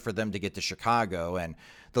harder for them to get to Chicago. And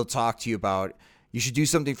they'll talk to you about, you should do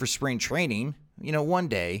something for spring training. One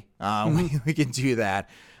day we can do that.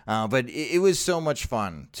 But it was so much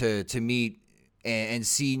fun to meet and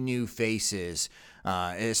see new faces,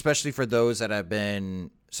 especially for those that have been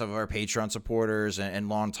some of our Patreon supporters and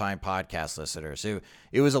longtime podcast listeners.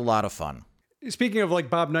 It was a lot of fun. Speaking of like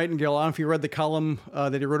Bob Nightingale, I don't know if you read the column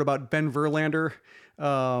that he wrote about Ben Verlander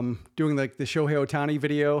doing like the Shohei Ohtani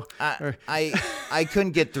video. I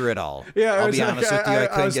couldn't get through it all. Yeah, I'll be honest with you. I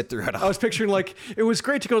couldn't get through it all. I was picturing like, it was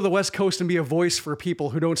great to go to the West Coast and be a voice for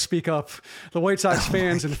people who don't speak up. The White Sox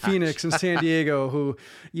fans in Phoenix and San Diego who,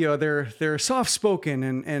 they're soft spoken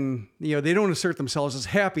and they don't assert themselves as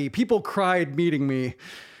happy. People cried meeting me.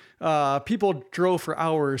 People drove for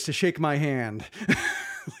hours to shake my hand.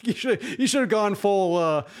 You should have gone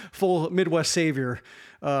full Midwest savior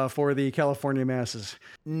for the California masses.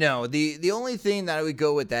 No, the only thing that I would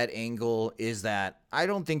go with that angle is that I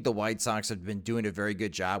don't think the White Sox have been doing a very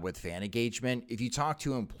good job with fan engagement. If you talk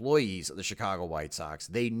to employees of the Chicago White Sox,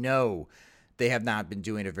 they know they have not been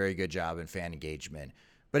doing a very good job in fan engagement.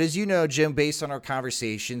 But as you know, Jim, based on our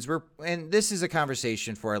conversations, and this is a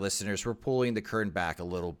conversation for our listeners, we're pulling the curtain back a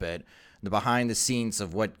little bit, the behind the scenes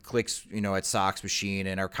of what clicks, at Sox Machine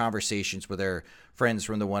and our conversations with our friends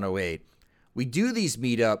from the 108. We do these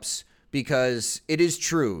meetups because it is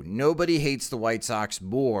true. Nobody hates the White Sox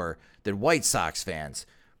more than White Sox fans.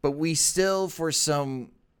 But we still, for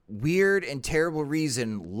some weird and terrible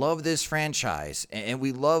reason, love this franchise. And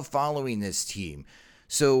we love following this team.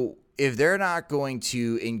 So if they're not going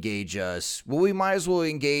to engage us, well, we might as well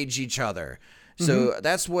engage each other. So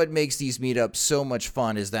that's what makes these meetups so much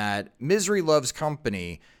fun, is that misery loves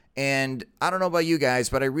company. And I don't know about you guys,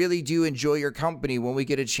 but I really do enjoy your company when we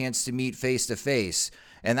get a chance to meet face to face.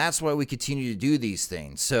 And that's why we continue to do these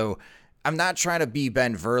things. So I'm not trying to be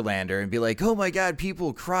Ben Verlander and be like, oh my God,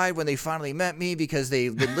 people cried when they finally met me because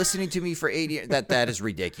they've been listening to me for 8 years. That is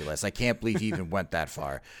ridiculous. I can't believe he even went that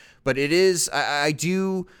far. But it is, I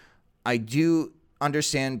do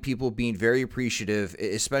understand people being very appreciative,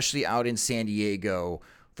 especially out in San Diego,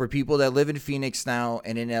 for people that live in Phoenix now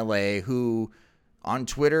and in LA who on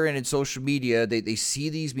Twitter and in social media, they see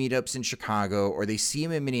these meetups in Chicago or they see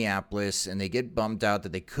them in Minneapolis and they get bummed out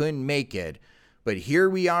that they couldn't make it. But here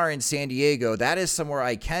we are in San Diego. That is somewhere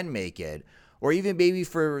I can make it. Or even maybe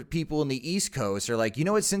for people in the East Coast, they're like,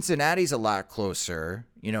 what, Cincinnati's a lot closer,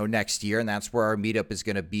 next year. And that's where our meetup is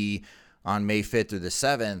going to be on May 5th through the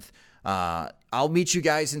 7th. I'll meet you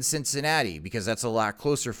guys in Cincinnati because that's a lot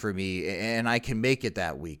closer for me and I can make it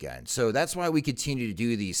that weekend. So that's why we continue to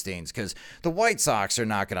do these things, because the White Sox are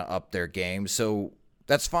not going to up their game. So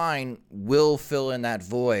that's fine. We'll fill in that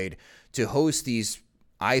void to host these,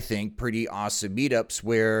 I think, pretty awesome meetups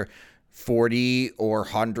where 40 or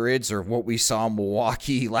hundreds, or what we saw in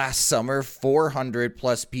Milwaukee last summer, 400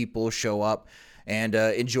 plus people show up and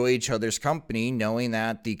enjoy each other's company, knowing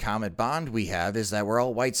that the common bond we have is that we're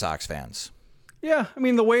all White Sox fans. Yeah, I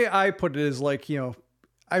mean, the way I put it is like,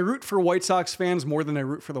 I root for White Sox fans more than I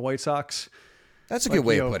root for the White Sox. That's a good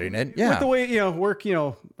way of putting it. Yeah. With the way, work,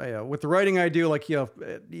 with the writing I do, like,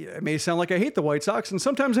 it may sound like I hate the White Sox, and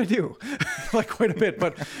sometimes I do, like quite a bit,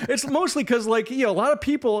 but it's mostly because, like, a lot of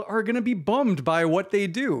people are going to be bummed by what they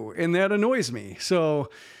do, and that annoys me. So,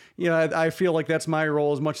 I feel like that's my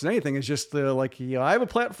role as much as anything, is just I have a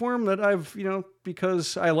platform that I've,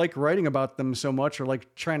 because I like writing about them so much, or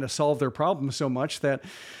like trying to solve their problems so much that,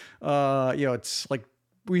 it's like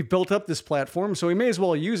we've built up this platform, so we may as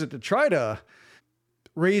well use it to try to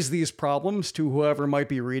raise these problems to whoever might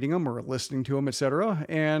be reading them or listening to them, etc.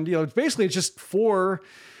 And, basically it's just for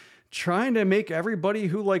trying to make everybody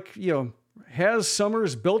who has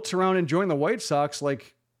summers built around enjoying the White Sox,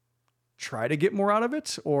 try to get more out of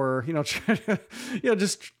it, or, try to,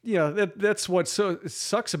 that's what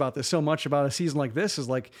sucks about this so much about a season like this is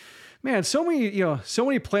man, so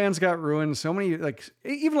many plans got ruined. So many,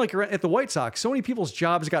 even at the White Sox, so many people's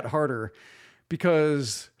jobs got harder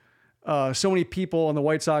because so many people in the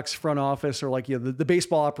White Sox front office, or the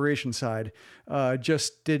baseball operation side,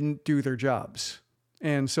 just didn't do their jobs.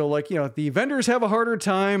 And so the vendors have a harder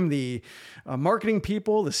time, the marketing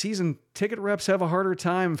people, the season ticket reps have a harder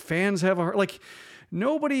time, fans have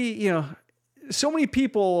nobody, so many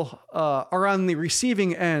people are on the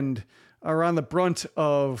receiving end, are on the brunt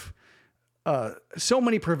of so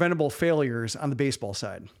many preventable failures on the baseball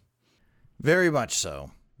side. Very much so.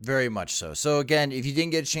 Very much so. So again, if you didn't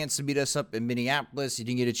get a chance to meet us up in Minneapolis, you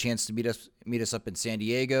didn't get a chance to meet us up in San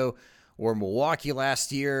Diego or Milwaukee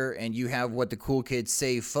last year, and you have what the cool kids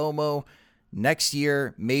say, FOMO, next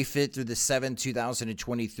year, May 5th through the 7th,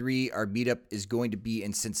 2023, our meetup is going to be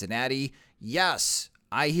in Cincinnati. Yes,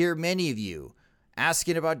 I hear many of you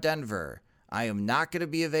asking about Denver. I am not going to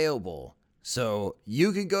be available. So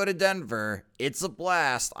you can go to Denver. It's a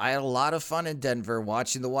blast. I had a lot of fun in Denver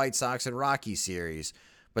watching the White Sox and Rockies series.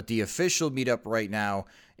 But the official meetup right now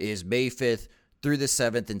is May 5th through the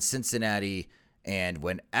 7th in Cincinnati. And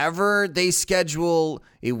whenever they schedule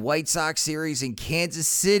a White Sox series in Kansas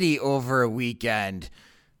City over a weekend,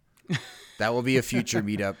 that will be a future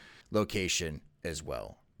meetup location as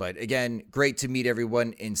well. But again, great to meet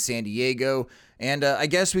everyone in San Diego. And I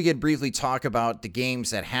guess we could briefly talk about the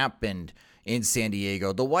games that happened in San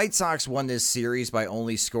Diego. The White Sox won this series by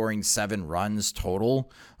only scoring 7 runs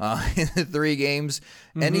total in the 3 games.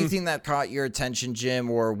 Mm-hmm. Anything that caught your attention, Jim,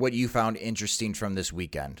 or what you found interesting from this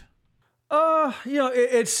weekend?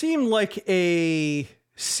 It seemed like a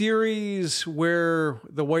series where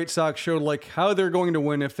the White Sox showed how they're going to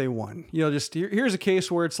win if they won. Just here's a case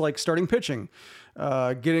where it's like starting pitching.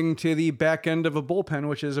 getting to the back end of a bullpen,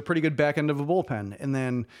 which is a pretty good back end of a bullpen. And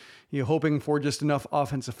then you're hoping for just enough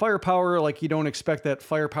offensive firepower. Like, you don't expect that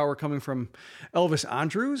firepower coming from Elvis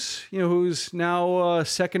Andrus, who's now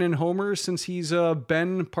second in homers since he's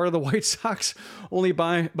been part of the White Sox, only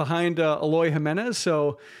behind Eloy Jimenez.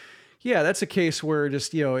 So yeah, that's a case where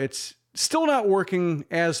just, it's still not working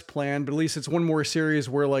as planned, but at least it's one more series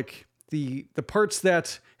where like the parts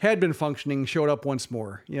that had been functioning showed up once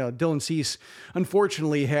more. Dylan Cease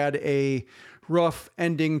unfortunately had a rough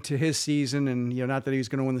ending to his season, and not that he was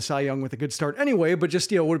going to win the Cy Young with a good start anyway, but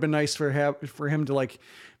just it would have been nice for him to like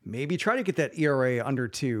maybe try to get that ERA under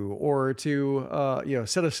 2 or to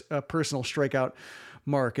set a personal strikeout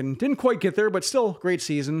mark, and didn't quite get there, but still great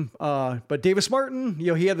season. But Davis Martin,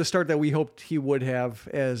 he had the start that we hoped he would have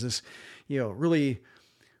as this really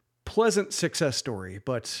pleasant success story.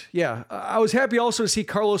 But yeah, I was happy also to see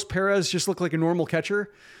Carlos Perez just look like a normal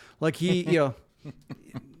catcher. Like he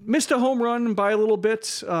missed a home run by a little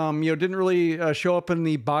bit. Didn't really show up in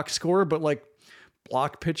the box score, but like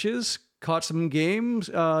block pitches, caught some games,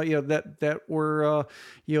 that were,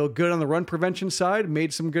 good on the run prevention side,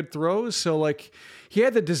 made some good throws. So like he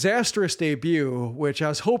had the disastrous debut, which I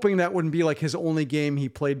was hoping that wouldn't be like his only game he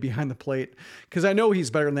played behind the plate. Cause I know he's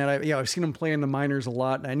better than that. I've seen him play in the minors a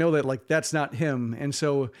lot, and I know that like, that's not him. And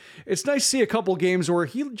so it's nice to see a couple games where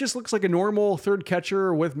he just looks like a normal third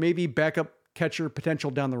catcher with maybe backup catcher potential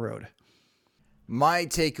down the road. My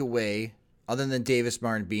takeaway, other than Davis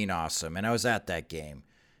Martin being awesome, and I was at that game,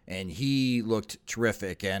 and he looked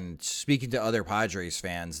terrific. And speaking to other Padres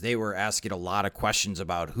fans, they were asking a lot of questions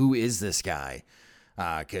about who is this guy,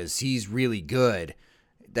 because he's really good.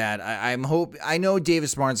 That I know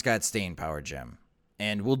Davis Martin's got staying power, Jim,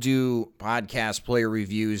 and we'll do podcast player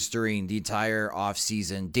reviews during the entire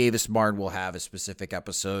offseason. Davis Martin will have a specific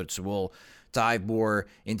episode, so we'll dive more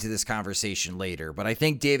into this conversation later. But I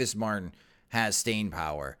think Davis Martin has staying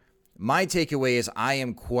power. My takeaway is I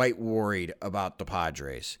am quite worried about the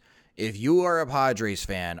Padres. If you are a Padres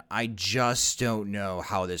fan, I just don't know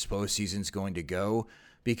how this postseason is going to go,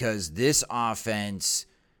 because this offense,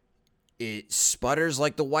 it sputters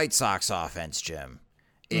like the White Sox offense, Jim.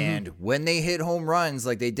 And when they hit home runs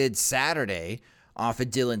like they did Saturday off of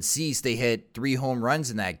Dylan Cease, they hit 3 home runs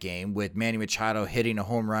in that game, with Manny Machado hitting a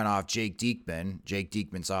home run off Jake Diekman. Jake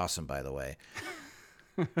Diekman's awesome, by the way.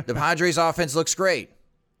 The Padres offense looks great.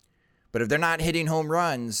 But if they're not hitting home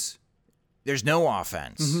runs, there's no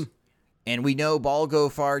offense. And we know ball go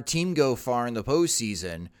far, team go far in the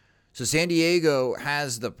postseason. So San Diego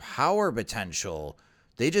has the power potential.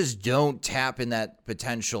 They just don't tap in that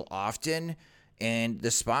potential often. And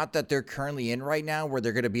the spot that they're currently in right now, where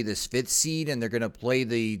they're going to be this 5th seed and they're going to play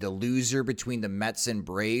the loser between the Mets and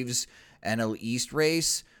Braves NL East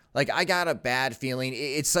race, like, I got a bad feeling.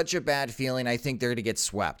 It's such a bad feeling. I think they're going to get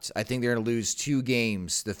swept. I think they're going to lose 2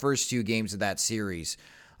 games, the first 2 games of that series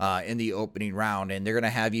in the opening round. And they're going to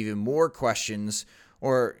have even more questions,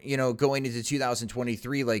 or, going into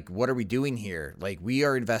 2023, like, what are we doing here? Like, we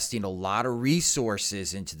are investing a lot of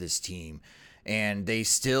resources into this team, and they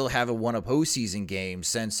still haven't won a postseason game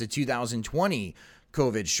since the 2020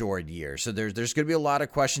 COVID short year. So there's going to be a lot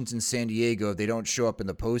of questions in San Diego if they don't show up in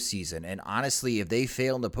the postseason. And honestly, if they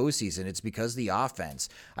fail in the postseason, it's because of the offense.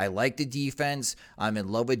 I like the defense. I'm in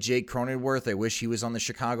love with Jake Cronenworth. I wish he was on the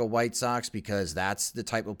Chicago White Sox, because that's the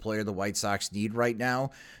type of player the White Sox need right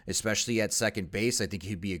now, especially at second base. I think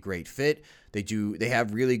he'd be a great fit. They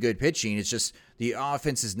have really good pitching. It's just the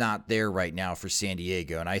offense is not there right now for San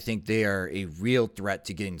Diego, and I think they are a real threat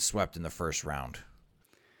to getting swept in the first round.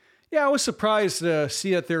 Yeah, I was surprised to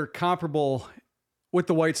see that they're comparable with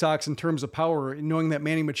the White Sox in terms of power, knowing that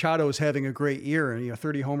Manny Machado is having a great year, and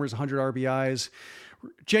 30 homers, 100 RBIs,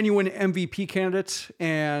 genuine MVP candidate.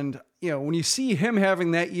 And when you see him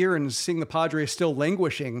having that year and seeing the Padres still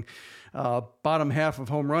languishing bottom half of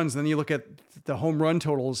home runs, then you look at the home run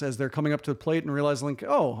totals as they're coming up to the plate and realize, like,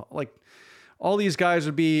 all these guys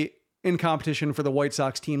would be in competition for the White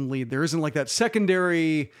Sox team lead. There isn't like that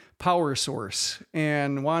secondary power source.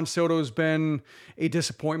 And Juan Soto's been a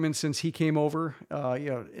disappointment since he came over.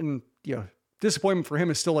 Disappointment for him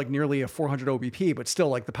is still like nearly a 400 OBP, but still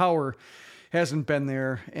like the power hasn't been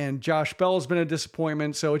there. And Josh Bell's been a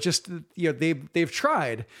disappointment. So it's just, they've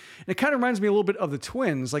tried. And it kind of reminds me a little bit of the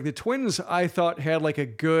Twins. Like the Twins, I thought had like a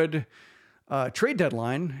good trade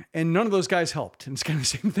deadline, and none of those guys helped. And it's kind of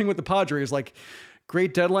the same thing with the Padres. Like,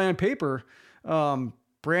 great deadline on paper.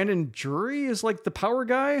 Brandon Drury is like the power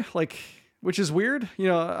guy, like, which is weird.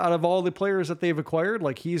 Out of all the players that they've acquired,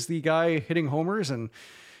 like, he's the guy hitting homers, and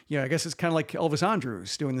I guess it's kind of like Elvis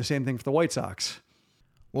Andrus doing the same thing for the White Sox.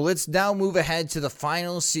 Well, let's now move ahead to the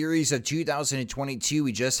final series of 2022.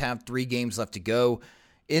 We just have 3 games left to go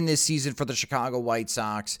in this season for the Chicago White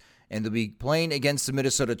Sox, and they'll be playing against the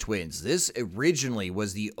Minnesota Twins. This originally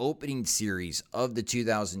was the opening series of the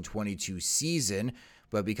 2022 season,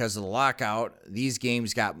 but because of the lockout, these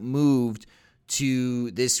games got moved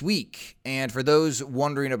to this week. And for those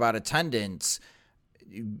wondering about attendance,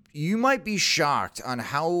 you might be shocked on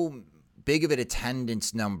how big of an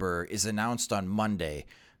attendance number is announced on Monday,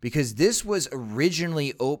 because this was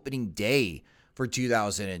originally opening day for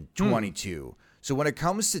 2022. So when it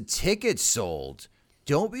comes to tickets sold,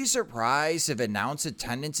 don't be surprised if announced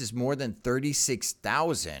attendance is more than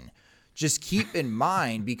 36,000. Just keep in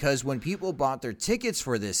mind, because when people bought their tickets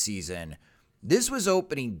for this season, this was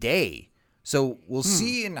opening day. So we'll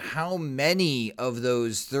see in how many of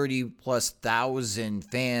those 30+ thousand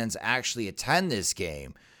fans actually attend this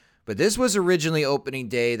game. But this was originally opening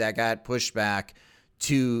day that got pushed back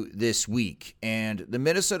to this week. And the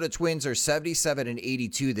Minnesota Twins are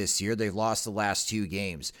 77-82 this year. They've lost the last 2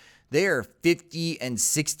 games. They are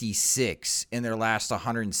 50-66 in their last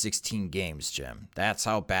 116 games, Jim. That's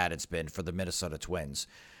how bad it's been for the Minnesota Twins.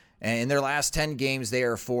 And in their last 10 games, they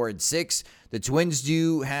are 4-6. The Twins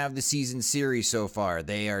do have the season series so far.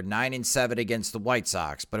 They are 9-7 against the White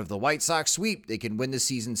Sox. But if the White Sox sweep, they can win the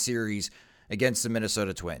season series against the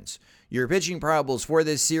Minnesota Twins. Your pitching probables for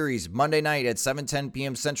this series: Monday night at 7:10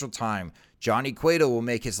 p.m. Central Time, Johnny Cueto will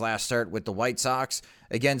make his last start with the White Sox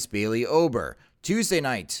against Bailey Ober. Tuesday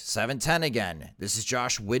night, 7:10 again. This is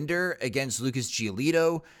Josh Winder against Lucas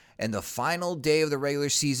Giolito. And the final day of the regular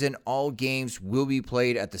season, all games will be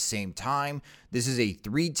played at the same time. This is a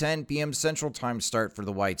 3:10 p.m. Central Time start for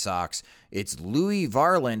the White Sox. It's Louis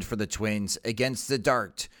Varland for the Twins against the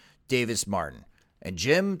Dart, Davis Martin. And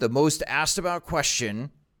Jim, the most asked about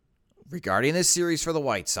question regarding this series for the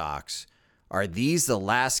White Sox: are these the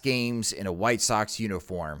last games in a White Sox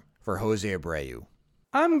uniform for Jose Abreu?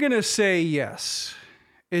 I'm going to say yes.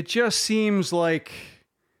 It just seems like,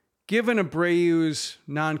 given Abreu's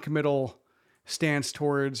non-committal stance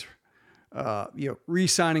towards,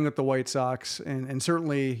 re-signing with the White Sox, and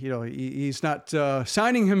certainly, he's not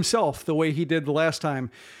signing himself the way he did the last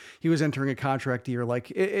time he was entering a contract year.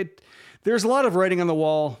 Like there's a lot of writing on the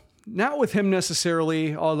wall. Not with him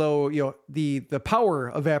necessarily, although the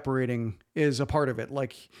power evaporating is a part of it.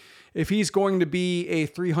 Like, if he's going to be a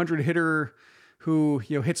 300 hitter who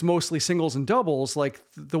hits mostly singles and doubles, like,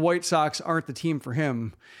 the White Sox aren't the team for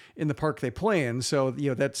him in the park they play in. So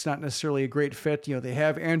that's not necessarily a great fit. They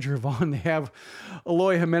have Andrew Vaughn, they have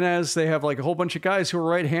Eloy Jimenez, they have like a whole bunch of guys who are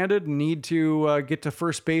right-handed and need to get to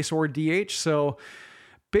first base or DH. So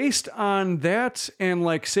based on that, and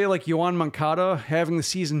say Yoan Moncada having the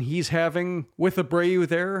season he's having with Abreu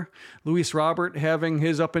there, Luis Robert having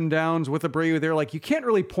his up and downs with Abreu there, you can't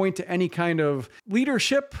really point to any kind of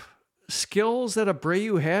leadership skills that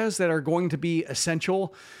Abreu has that are going to be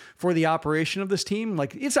essential for the operation of this team.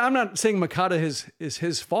 I'm not saying Moncada is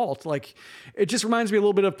his fault. It just reminds me a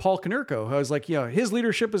little bit of Paul Konerko. I was his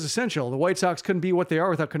leadership is essential. The White Sox couldn't be what they are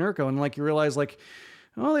without Konerko. And you realize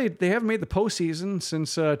well, they haven't made the postseason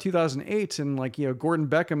since 2008, and Gordon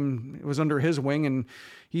Beckham was under his wing, and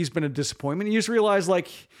he's been a disappointment. You just realize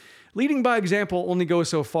leading by example only goes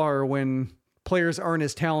so far when players aren't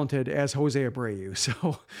as talented as Jose Abreu.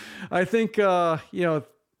 So I think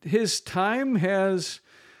his time has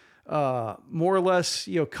more or less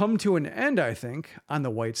come to an end, I think, on the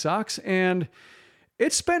White Sox, and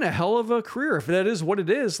it's been a hell of a career, if that is what it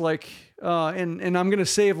is. And I'm going to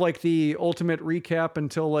save the ultimate recap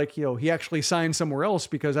until he actually signs somewhere else,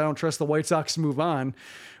 because I don't trust the White Sox to move on.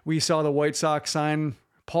 We saw the White Sox sign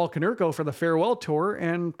Paul Konerko for the farewell tour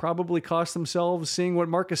and probably cost themselves seeing what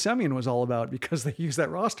Marcus Semien was all about, because they used that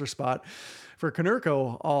roster spot for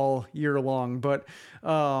Konerko all year long. But,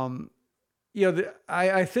 I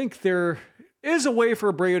think there is a way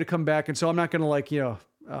for Abreu to come back. And so I'm not going to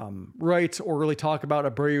write or really talk about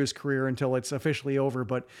Abreu's career until it's officially over,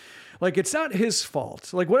 but it's not his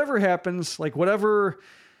fault. Whatever happens, whatever,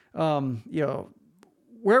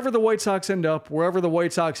 wherever the White Sox end up, wherever the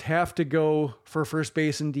White Sox have to go for first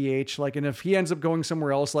base and DH, and if he ends up going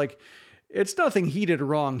somewhere else, it's nothing he did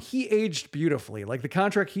wrong. He aged beautifully. The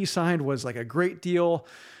contract he signed was a great deal.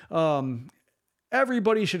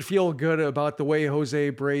 Everybody should feel good about the way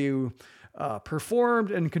Jose Abreu performed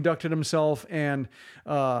and conducted himself. And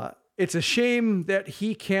it's a shame that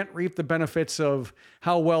he can't reap the benefits of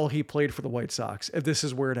how well he played for the White Sox if this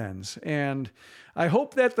is where it ends. And I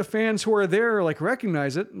hope that the fans who are there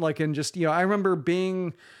recognize it. And just, I remember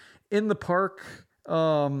being in the park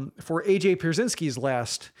for AJ Pierzynski's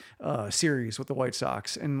last series with the White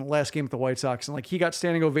Sox and last game with the White Sox. And like, he got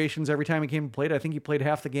standing ovations every time he came and played. I think he played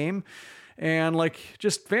half the game, and like,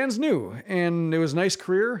 just fans knew, and it was a nice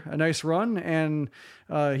career, a nice run. And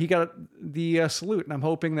he got the salute, and I'm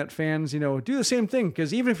hoping that fans, do the same thing.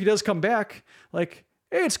 Cause even if he does come back, like,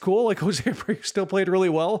 hey, it's cool. Like, Jose Abreu still played really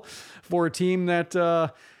well for a team that,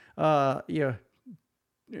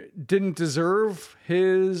 didn't deserve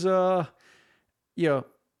his, the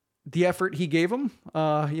effort he gave him,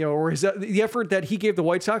 or the effort that he gave the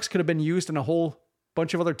White Sox could have been used in a whole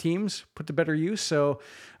bunch of other teams, put to better use. So,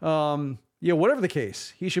 whatever the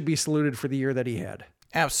case, he should be saluted for the year that he had.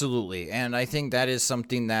 Absolutely. And I think that is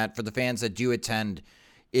something that for the fans that do attend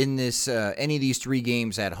in this, any of these 3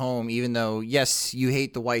 games at home, even though, yes, you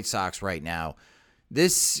hate the White Sox right now,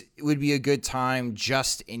 this would be a good time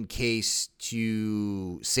just in case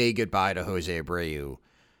to say goodbye to Jose Abreu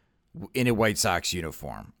in a White Sox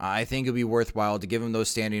uniform. I think it'd be worthwhile to give him those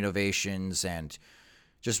standing ovations and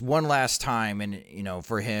just one last time, and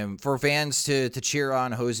for fans to cheer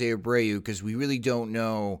on Jose Abreu, because we really don't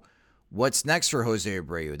know what's next for Jose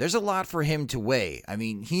Abreu. There's a lot for him to weigh. I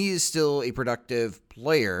mean, he is still a productive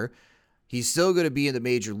player. He's still going to be in the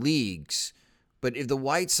major leagues, but if the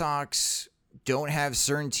White Sox don't have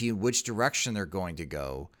certainty in which direction they're going to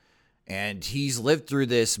go, and he's lived through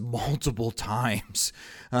this multiple times,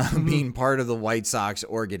 being part of the White Sox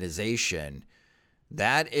organization,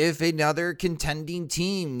 that if another contending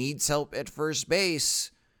team needs help at first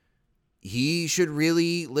base, he should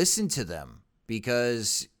really listen to them,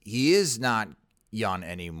 because he is not young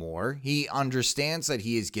anymore. He understands that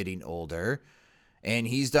he is getting older, and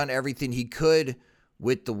he's done everything he could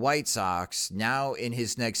with the White Sox. Now in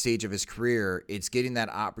his next stage of his career, it's getting that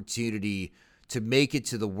opportunity to make it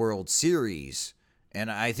to the World Series. And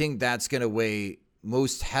I think that's going to weigh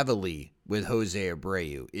most heavily with Jose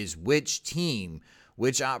Abreu, is which team,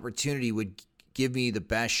 which opportunity would give me the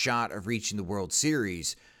best shot of reaching the World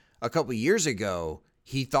Series. A couple of years ago,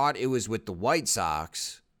 he thought it was with the White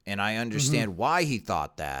Sox, and I understand why he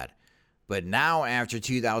thought that. But now after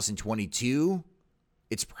 2022,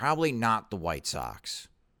 it's probably not the White Sox.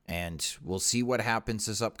 And we'll see what happens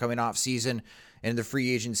this upcoming offseason and the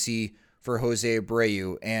free agency for Jose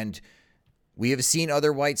Abreu. And we have seen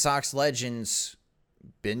other White Sox legends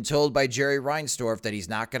been told by Jerry Reinsdorf that he's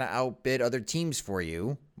not going to outbid other teams for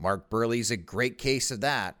you. Mark Buehrle's a great case of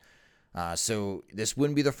that. So this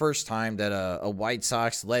wouldn't be the first time that a White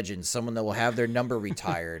Sox legend, someone that will have their number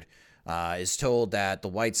retired, is told that the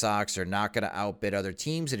White Sox are not going to outbid other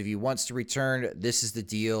teams. And if he wants to return, this is the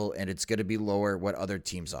deal, and it's going to be lower what other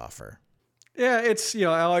teams offer. Yeah, it's,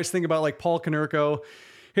 I always think about like Paul Konerko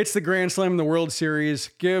hits the Grand Slam in the World Series,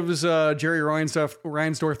 gives Jerry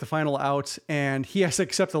Reinsdorf the final out, and he has to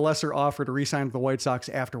accept the lesser offer to re-sign with the White Sox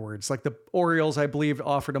afterwards. Like the Orioles, I believe,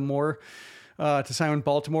 offered him more to sign with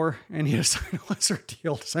Baltimore, and he had to sign a lesser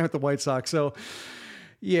deal to sign with the White Sox. So,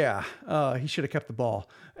 yeah, he should have kept the ball.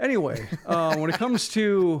 Anyway, when it comes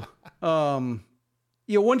to,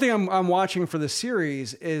 one thing I'm watching for the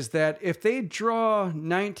series is that if they draw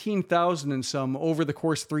 19,000 and some over the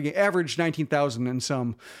course of 3 games, average 19,000 and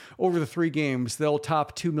some over the 3 games, they'll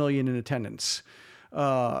top 2 million in attendance.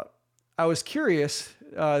 I was curious,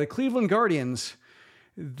 the Cleveland Guardians,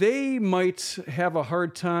 they might have a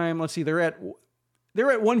hard time. Let's see, they're at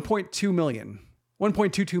 1.2 million,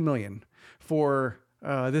 1.22 million for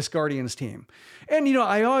this Guardians team. And,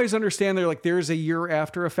 I always understand there's a year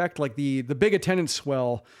after effect, like the big attendance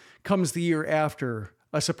swell comes the year after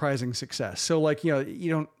a surprising success. So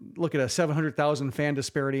you don't look at a 700,000 fan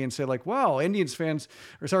disparity and say wow, Guardians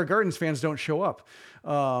fans don't show up.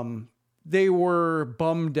 They were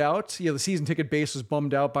bummed out. The season ticket base was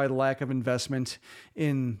bummed out by the lack of investment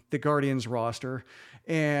in the Guardians roster.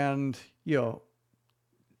 And,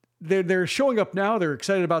 they're showing up now. They're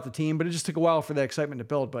excited about the team, but it just took a while for that excitement to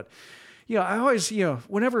build. But, I always,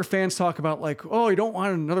 whenever fans talk about you don't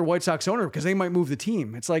want another White Sox owner because they might move the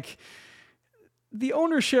team. It's like the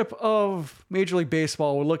ownership of Major League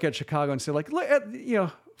Baseball would look at Chicago and say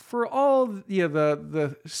for all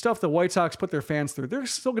the stuff the White Sox put their fans through, they're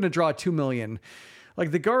still going to draw 2 million.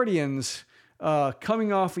 Like the Guardians,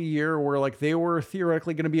 coming off a year where they were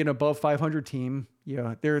theoretically going to be an above 500 team.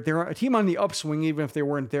 They're a team on the upswing, even if they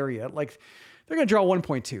weren't there yet. They're going to draw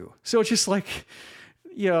 1.2. So it's just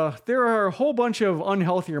there are a whole bunch of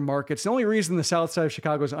unhealthier markets. The only reason the south side of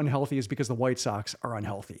Chicago is unhealthy is because the White Sox are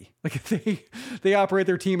unhealthy. They operate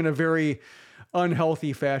their team in a very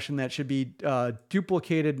unhealthy fashion that should be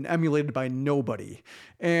duplicated and emulated by nobody.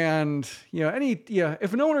 And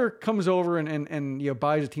if an owner comes over and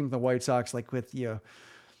buys a team from the White Sox with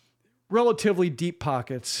relatively deep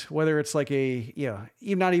pockets, whether it's like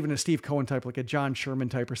not even a Steve Cohen type, like a John Sherman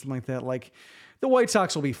type or something like that, like the White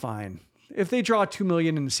Sox will be fine. If they draw $2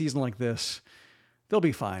 million in a season like this, they'll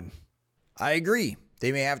be fine. I agree.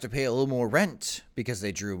 They may have to pay a little more rent because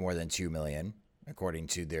they drew more than $2 million, according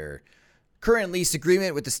to their current lease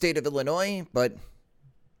agreement with the state of Illinois, but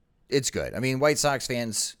it's good. I mean, White Sox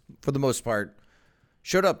fans, for the most part,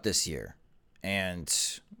 showed up this year, and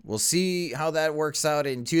we'll see how that works out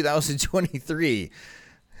in 2023.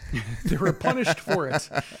 They were punished for it.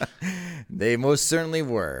 They most certainly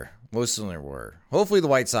were. Hopefully the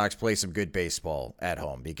White Sox play some good baseball at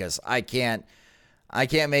home, because I can't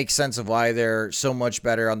make sense of why they're so much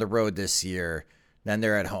better on the road this year than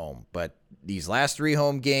they're at home. But these last 3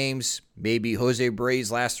 home games, maybe Jose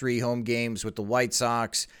Abreu's last 3 home games with the White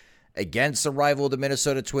Sox against the rival, the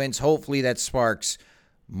Minnesota Twins, hopefully that sparks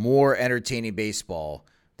more entertaining baseball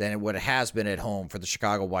than what it has been at home for the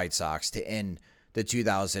Chicago White Sox to end the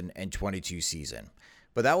 2022 season.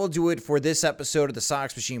 But that will do it for this episode of the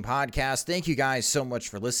Sox Machine Podcast. Thank you guys so much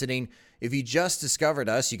for listening. If you just discovered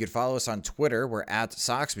us, you could follow us on Twitter. We're at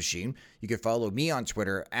Sox Machine. You can follow me on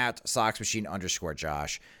Twitter at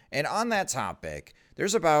SoxMachine_Josh. And on that topic,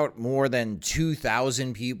 there's about more than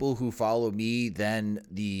 2,000 people who follow me than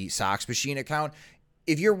the Sox Machine account.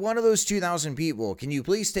 If you're one of those 2,000 people, can you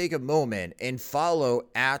please take a moment and follow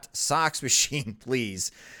at Sox Machine,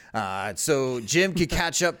 please? So Jim can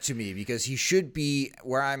catch up to me, because he should be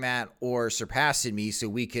where I'm at or surpassing me, so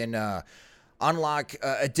we can unlock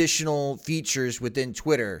additional features within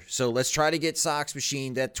Twitter. So let's try to get Sox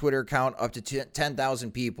Machine, that Twitter account, up to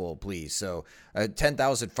 10,000 people, please. So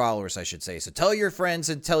 10,000 followers, I should say. So tell your friends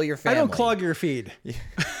and tell your family. I don't clog your feed.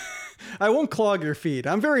 I won't clog your feed.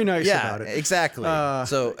 I'm very nice about it. Yeah, exactly.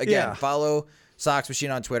 So again, follow Sox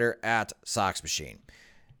Machine on Twitter at Sox Machine.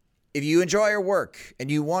 If you enjoy our work and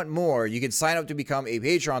you want more, you can sign up to become a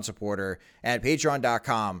Patreon supporter at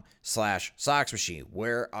patreon.com/SoxMachine,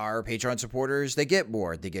 where our Patreon supporters, they get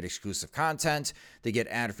more. They get exclusive content. They get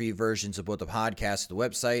ad-free versions of both the podcast and the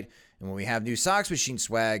website. And when we have new Sox Machine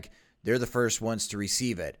swag, they're the first ones to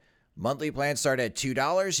receive it. Monthly plans start at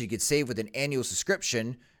 $2. You can save with an annual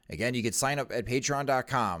subscription. Again, you can sign up at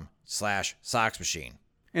patreon.com/SoxMachine.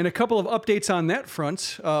 And a couple of updates on that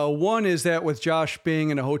front. One is that with Josh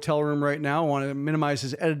being in a hotel room right now, I want to minimize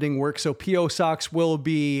his editing work. So P.O. Sox will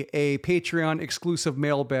be a Patreon exclusive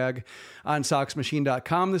mailbag on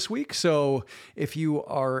SoxMachine.com this week. So if you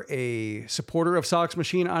are a supporter of Sox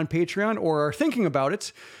Machine on Patreon or are thinking about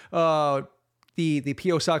it, the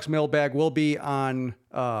P.O. Sox mailbag will be on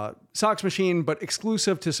Sox Machine, but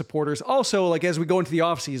exclusive to supporters. Also, like as we go into the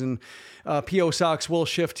off season, P.O. Sox will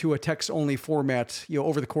shift to a text-only format,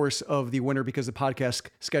 over the course of the winter, because the podcast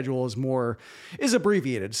schedule is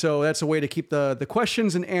abbreviated. So that's a way to keep the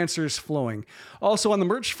questions and answers flowing. Also on the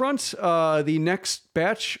merch front, the next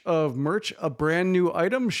batch of merch, a brand new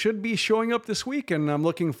item, should be showing up this week, and I'm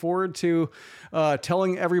looking forward to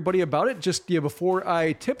telling everybody about it. Just before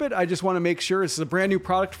I tip it, I just want to make sure this is a brand new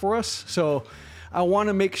product for us. So I want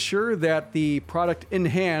to make sure that the product in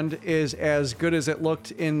hand is as good as it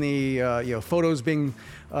looked in the photos being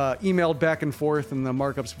emailed back and forth and the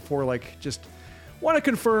markups before. Like, just want to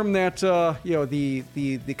confirm that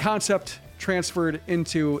the concept transferred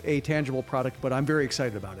into a tangible product. But I'm very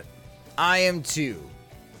excited about it. I am too.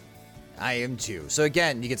 So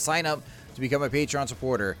again, you can sign up to become a Patreon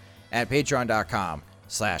supporter at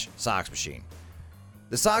patreon.com/SoxMachine.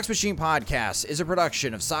 The Sox Machine Podcast is a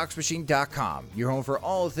production of SoxMachine.com, your home for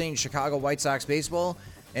all things Chicago White Sox baseball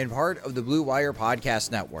and part of the Blue Wire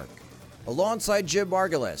Podcast Network. Alongside Jim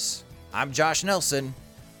Margulis, I'm Josh Nelson.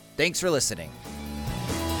 Thanks for listening.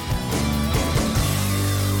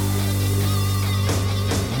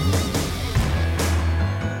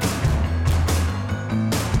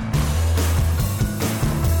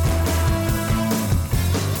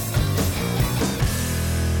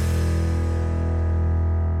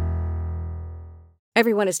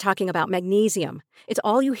 Everyone is talking about magnesium. It's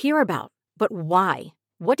all you hear about. But why?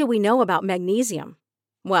 What do we know about magnesium?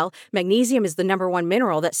 Well, magnesium is the #1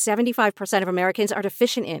 mineral that 75% of Americans are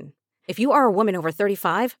deficient in. If you are a woman over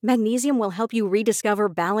 35, magnesium will help you rediscover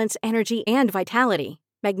balance, energy, and vitality.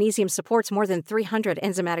 Magnesium supports more than 300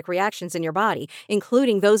 enzymatic reactions in your body,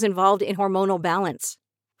 including those involved in hormonal balance.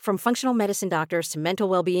 From functional medicine doctors to mental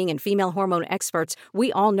well-being and female hormone experts,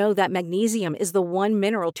 we all know that magnesium is the one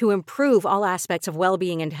mineral to improve all aspects of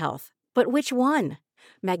well-being and health. But which one?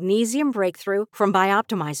 Magnesium Breakthrough from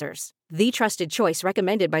Bioptimizers, the trusted choice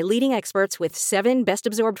recommended by leading experts with 7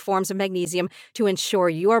 best-absorbed forms of magnesium to ensure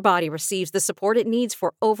your body receives the support it needs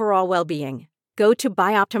for overall well-being. Go to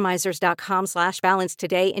bioptimizers.com/balance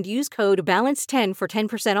today and use code BALANCE10 for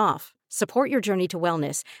 10% off. Support your journey to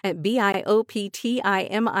wellness at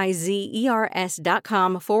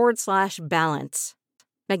bioptimizers.com/balance.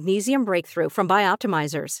 Magnesium Breakthrough from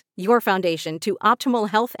Bioptimizers, your foundation to optimal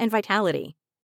health and vitality.